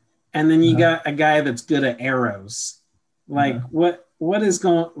 essentially, and then you got a guy that's good at arrows. Like what is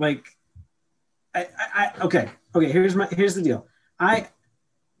going like? Okay. Here's the deal. I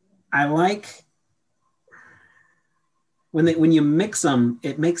like when you mix them,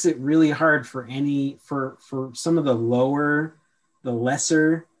 it makes it really hard for some of the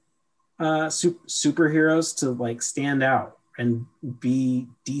lesser superheroes to like stand out and be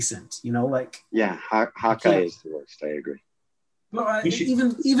decent, like Hawkeye is the worst. I agree. Well,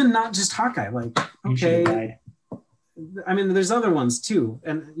 even not just Hawkeye, like okay, I mean there's other ones too,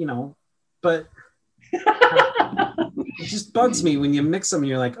 and but it just bugs me when you mix them and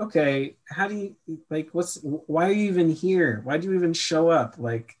you're like, okay, how do you like why are you even here? Why do you even show up?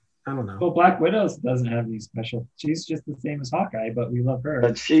 Like, I don't know. Well, Black Widow doesn't have any special. She's just the same as Hawkeye, but we love her.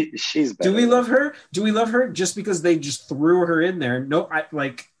 But she's better. Do we love her? Do we love her just because they just threw her in there? No,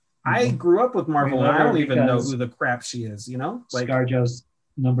 I grew up with Marvel and I don't even know who the crap she is, Like ScarJo's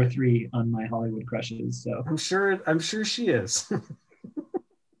number 3 on my Hollywood crushes. So I'm sure she is.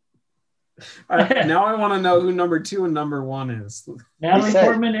 Now I want to know who number 2 and number 1 is. Natalie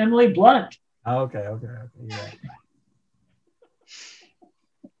Portman, Emily Blunt. Okay. Yeah.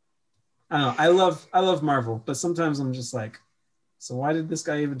 I don't know. I love Marvel, but sometimes I'm just like, so why did this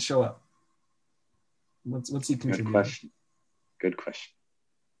guy even show up? What's he contributing? Good question.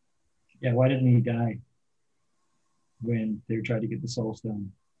 Yeah, why didn't he die when they tried to get the Soul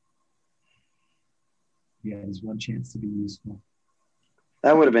Stone? He had his one chance to be useful.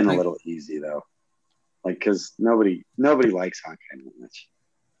 That would have been a little easy though, like because nobody likes Hawkeye that much.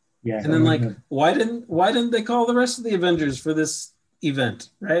 Yeah, and then why didn't they call the rest of the Avengers for this event?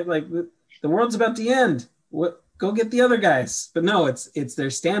 Right, like the world's about to end. Go get the other guys, but no, it's their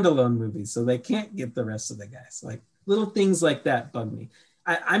standalone movie, so they can't get the rest of the guys. Like little things like that bug me.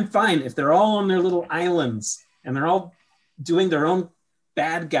 I'm fine if they're all on their little islands and they're all doing their own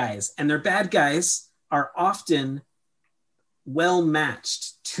bad guys, and their bad guys are often well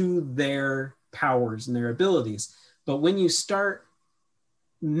matched to their powers and their abilities. But when you start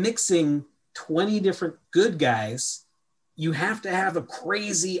mixing 20 different good guys, you have to have a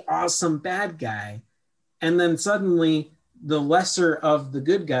crazy, awesome bad guy. And then suddenly the lesser of the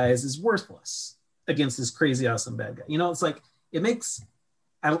good guys is worthless against this crazy, awesome bad guy. You know, it's like, it makes,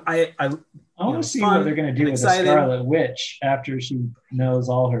 I want to see fun what they're going to do with the Scarlet Witch after she knows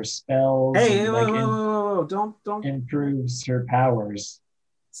all her spells. Hey, and, whoa, don't improves her powers.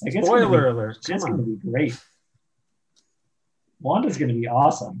 Like, spoiler alert. It's going to be great. Wanda's going to be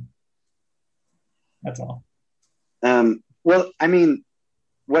awesome. That's all. Well, I mean,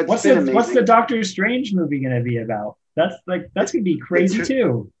 what's the Doctor Strange movie going to be about? That's going to be crazy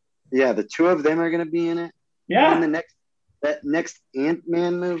too. Yeah, the two of them are going to be in it. Yeah. And that next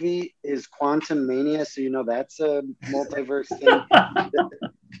Ant-Man movie is Quantum Mania, so you know that's a multiverse thing.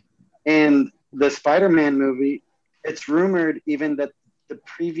 And the Spider-Man movie, it's rumored even that the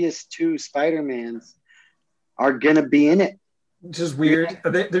previous two Spider-Mans are going to be in it. Which is weird.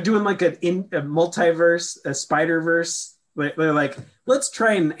 They're doing like a multiverse, a Spider-Verse. They're like, let's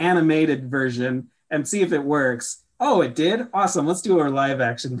try an animated version and see if it works. Oh, it did? Awesome. Let's do our live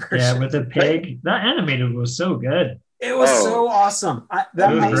action version. Yeah, with the pig. That animated was so good. It was so awesome. I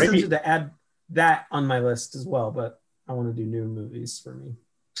was tempted to add that on my list as well, but I want to do new movies for me.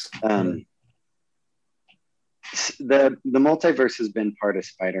 The multiverse has been part of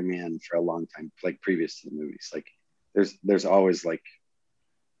Spider-Man for a long time, like previous to the movies. Like there's always like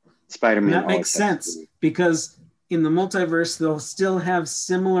Spider-Man. And that makes sense because in the multiverse they'll still have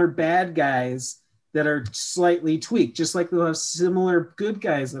similar bad guys that are slightly tweaked, just like they'll have similar good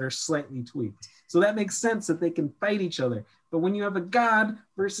guys that are slightly tweaked. So that makes sense that they can fight each other. But when you have a god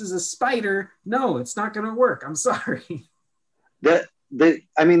versus a spider, no, it's not going to work. I'm sorry.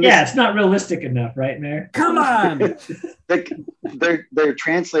 It's not realistic enough, right, Mayor? Come on. They're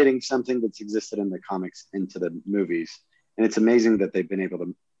translating something that's existed in the comics into the movies, and it's amazing that they've been able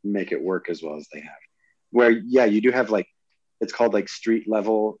to make it work as well as they have. Where, yeah, you do have like, it's called like street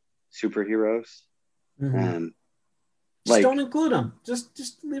level superheroes. Mm-hmm. Just don't include them.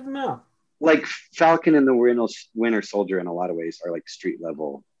 Just leave them out. Like Falcon and the Winter Soldier in a lot of ways are like street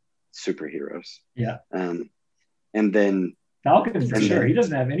level superheroes. Yeah. And then Falcon for sure. He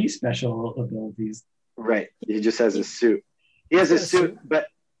doesn't have any special abilities. Right. He just has a suit. He has a suit, but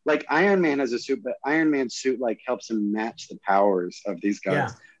like Iron Man has a suit, but Iron Man's suit like helps him match the powers of these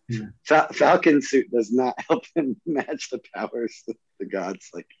gods. Yeah. Falcon's suit does not help him match the powers of the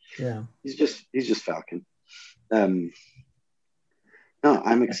gods. Like, yeah, he's just Falcon. No,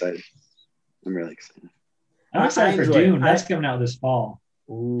 I'm excited. I'm really excited. I'm excited for Dune. That's coming out this fall.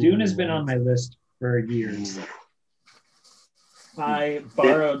 Ooh. Dune has been on my list for years. I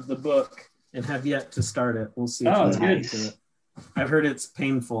borrowed the book and have yet to start it. We'll see. It's good. I've heard it's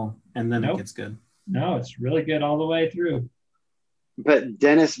painful and then it gets good. No, it's really good all the way through. But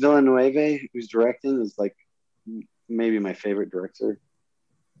Denis Villeneuve, who's directing, is like maybe my favorite director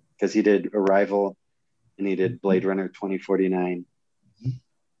because he did Arrival and he did Blade Runner 2049.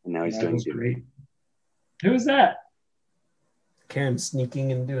 And now he's doing Dune. Great. Who's that? Karen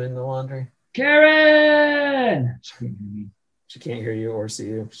sneaking and doing the laundry. Karen! She can't hear you or see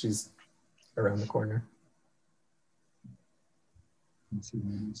you. She's around the corner.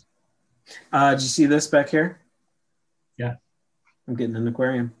 Did you see this back here? Yeah. I'm getting an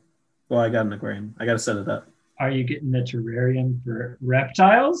aquarium. Well, I got an aquarium. I got to set it up. Are you getting a terrarium for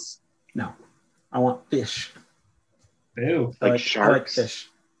reptiles? No. I want fish. Ew. Like sharks? I like fish.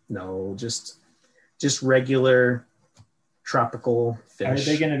 No, just regular tropical fish. Are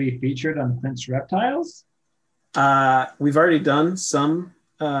they going to be featured on Clint's Reptiles? We've already done some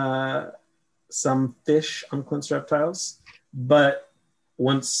fish on Clint's Reptiles, but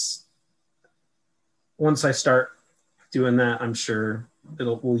once I start doing that, I'm sure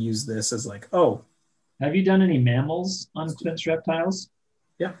we'll use this as like, oh. Have you done any mammals on Clint's Reptiles?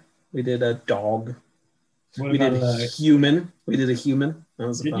 Yeah, we did a dog. We did a human. We did a human. That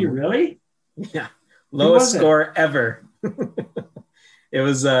was did you really? Yeah, lowest score ever. It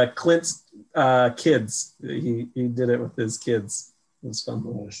was Clint's kids. He did it with his kids. It was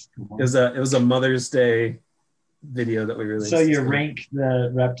fun. It was a Mother's Day video that we released. So you rank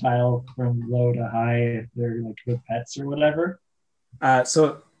the reptile from low to high if they're like good pets or whatever?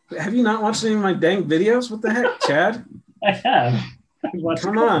 So have you not watched any of my dang videos? What the heck, Chad? I have.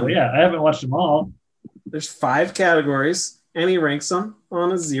 Come on. Yeah, I haven't watched them all. There's 5 categories, and he ranks them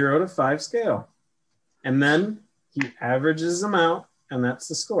on a 0 to 5 scale. And then he averages them out, and that's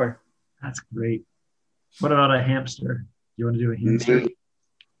the score. That's great. What about a hamster? You want to do a hamster?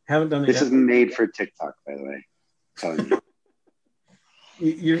 Haven't done it This yet. is made for TikTok, by the way.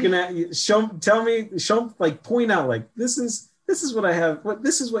 You're gonna show, like point out like this is what I have.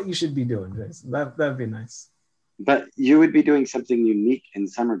 This is what you should be doing, Jason. That'd be nice. But you would be doing something unique in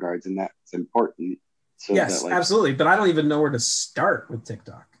some regards, and that's important. So yes, that, absolutely. But I don't even know where to start with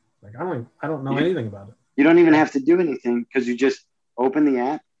TikTok. Like I don't know anything about it. You don't even have to do anything because you just open the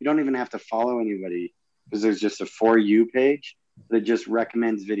app. You don't even have to follow anybody because there's just a For You page that just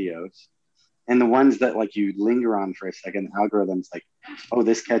recommends videos. And the ones that like you linger on for a second, the algorithm's like, oh,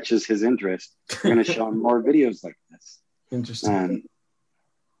 this catches his interest. We're going to show him more videos like this. Interesting.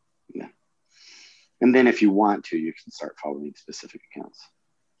 Yeah. And then if you want to, you can start following specific accounts.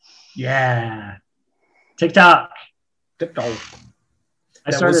 Yeah. TikTok.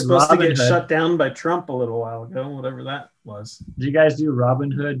 I started was supposed to get Robinhood. shut down by Trump a little while ago, whatever that was. Do you guys do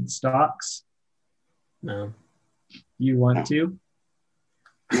Robinhood stocks? No. You want to?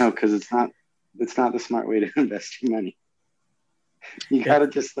 No, because it's not the smart way to invest your money. You got to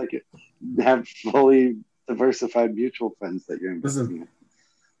just like have fully diversified mutual funds that you're investing in.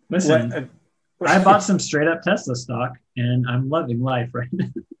 Listen, I bought some straight up Tesla stock and I'm loving life right now.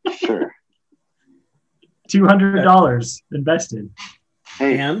 Sure. $200 invested.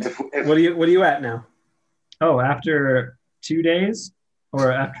 Hey, and what are you at now? Oh, after 2 days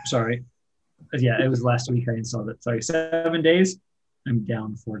or after, sorry. Yeah, it was last week I installed it. Sorry, 7 days. I'm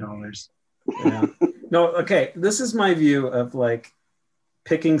down $4. Yeah. No, okay. This is my view of like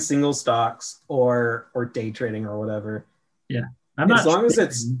picking single stocks or day trading or whatever. Yeah. I'm not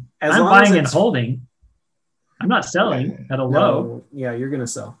I'm buying and holding. I'm not selling at a low. No, yeah, you're gonna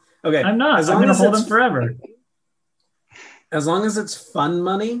sell. Okay. I'm not. I'm gonna hold them forever. As long as it's fun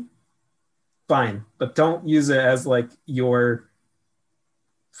money, fine. But don't use it as like your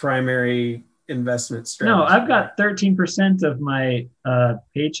primary investment strategy. No, I've got 13% of my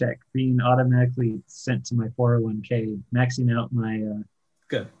paycheck being automatically sent to my 401k, maxing out my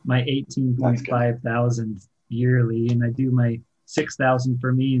good. My 18.5 thousand yearly, and I do my 6,000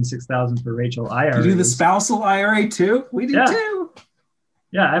 for me and 6,000 for Rachel IRA. You do the spousal IRA too? We do too.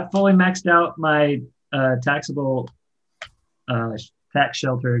 Yeah, I've fully maxed out my taxable tax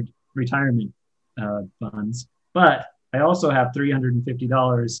sheltered retirement funds, but I also have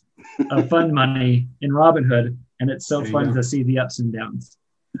 $350 of fund money in Robinhood, and it's so fun to see the ups and downs.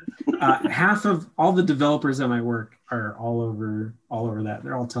 Half of all the developers at my work are all over that.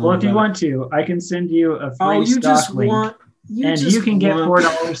 They're all telling me. Well, if you want to, I can send you a free you stock just link, want, you can get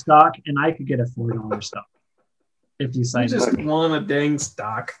 $4 stock, and I could get a $4 stock if you sign up. You just want a dang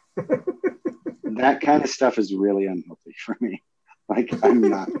stock. That kind of stuff is really unhealthy for me. Like, I'm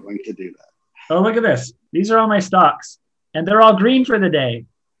not going to do that. Oh, look at this. These are all my stocks, and they're all green for the day.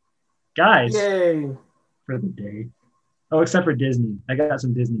 Guys. Yay. For the day. Oh, except for Disney. I got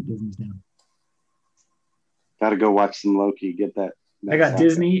some Disney's down. Got to go watch some Loki. Get that. I got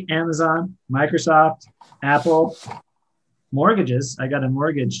Disney, Amazon, Microsoft, Apple, mortgages. I got a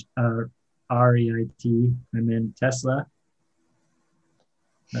mortgage, REIT. I'm in Tesla.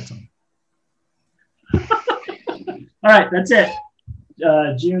 That's all. All right, that's it.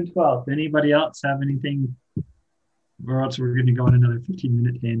 June 12th. Anybody else have anything? Or else we're going to go on another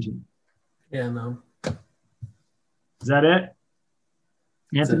 15-minute tangent. Yeah, no. Is that it?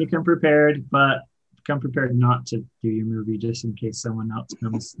 Anthony, come prepared, but come prepared not to do your movie just in case someone else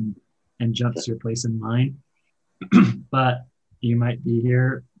comes and jumps your place in line. But you might be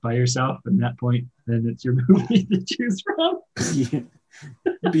here by yourself, and at that point, then it's your movie to choose from.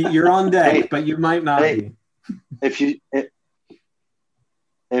 You're on deck, but you might not be. If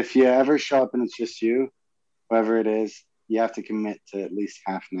you ever show up and it's just you, whoever it is, you have to commit to at least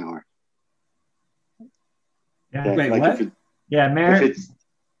half an hour. Yeah. Wait, like what? Mayor.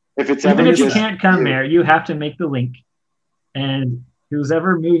 If it's even ever if you just can't come, Mayor, you have to make the link, and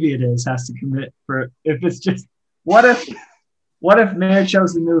whoever movie it is has to commit for. If it's just what if Mayor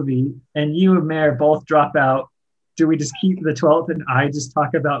chose the movie and you and Mayor both drop out? Do we just keep the 12th and I just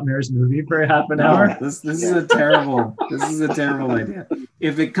talk about Mayor's movie for half an hour? This is a terrible idea.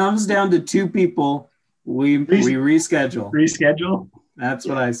 If it comes down to two people, we reschedule. Reschedule? That's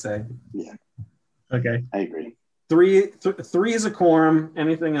what I say. Yeah. Okay. I agree. Three is a quorum.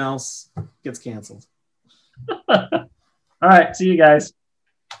 Anything else gets canceled. All right. See you guys.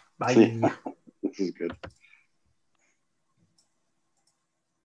 Bye. See, this is good.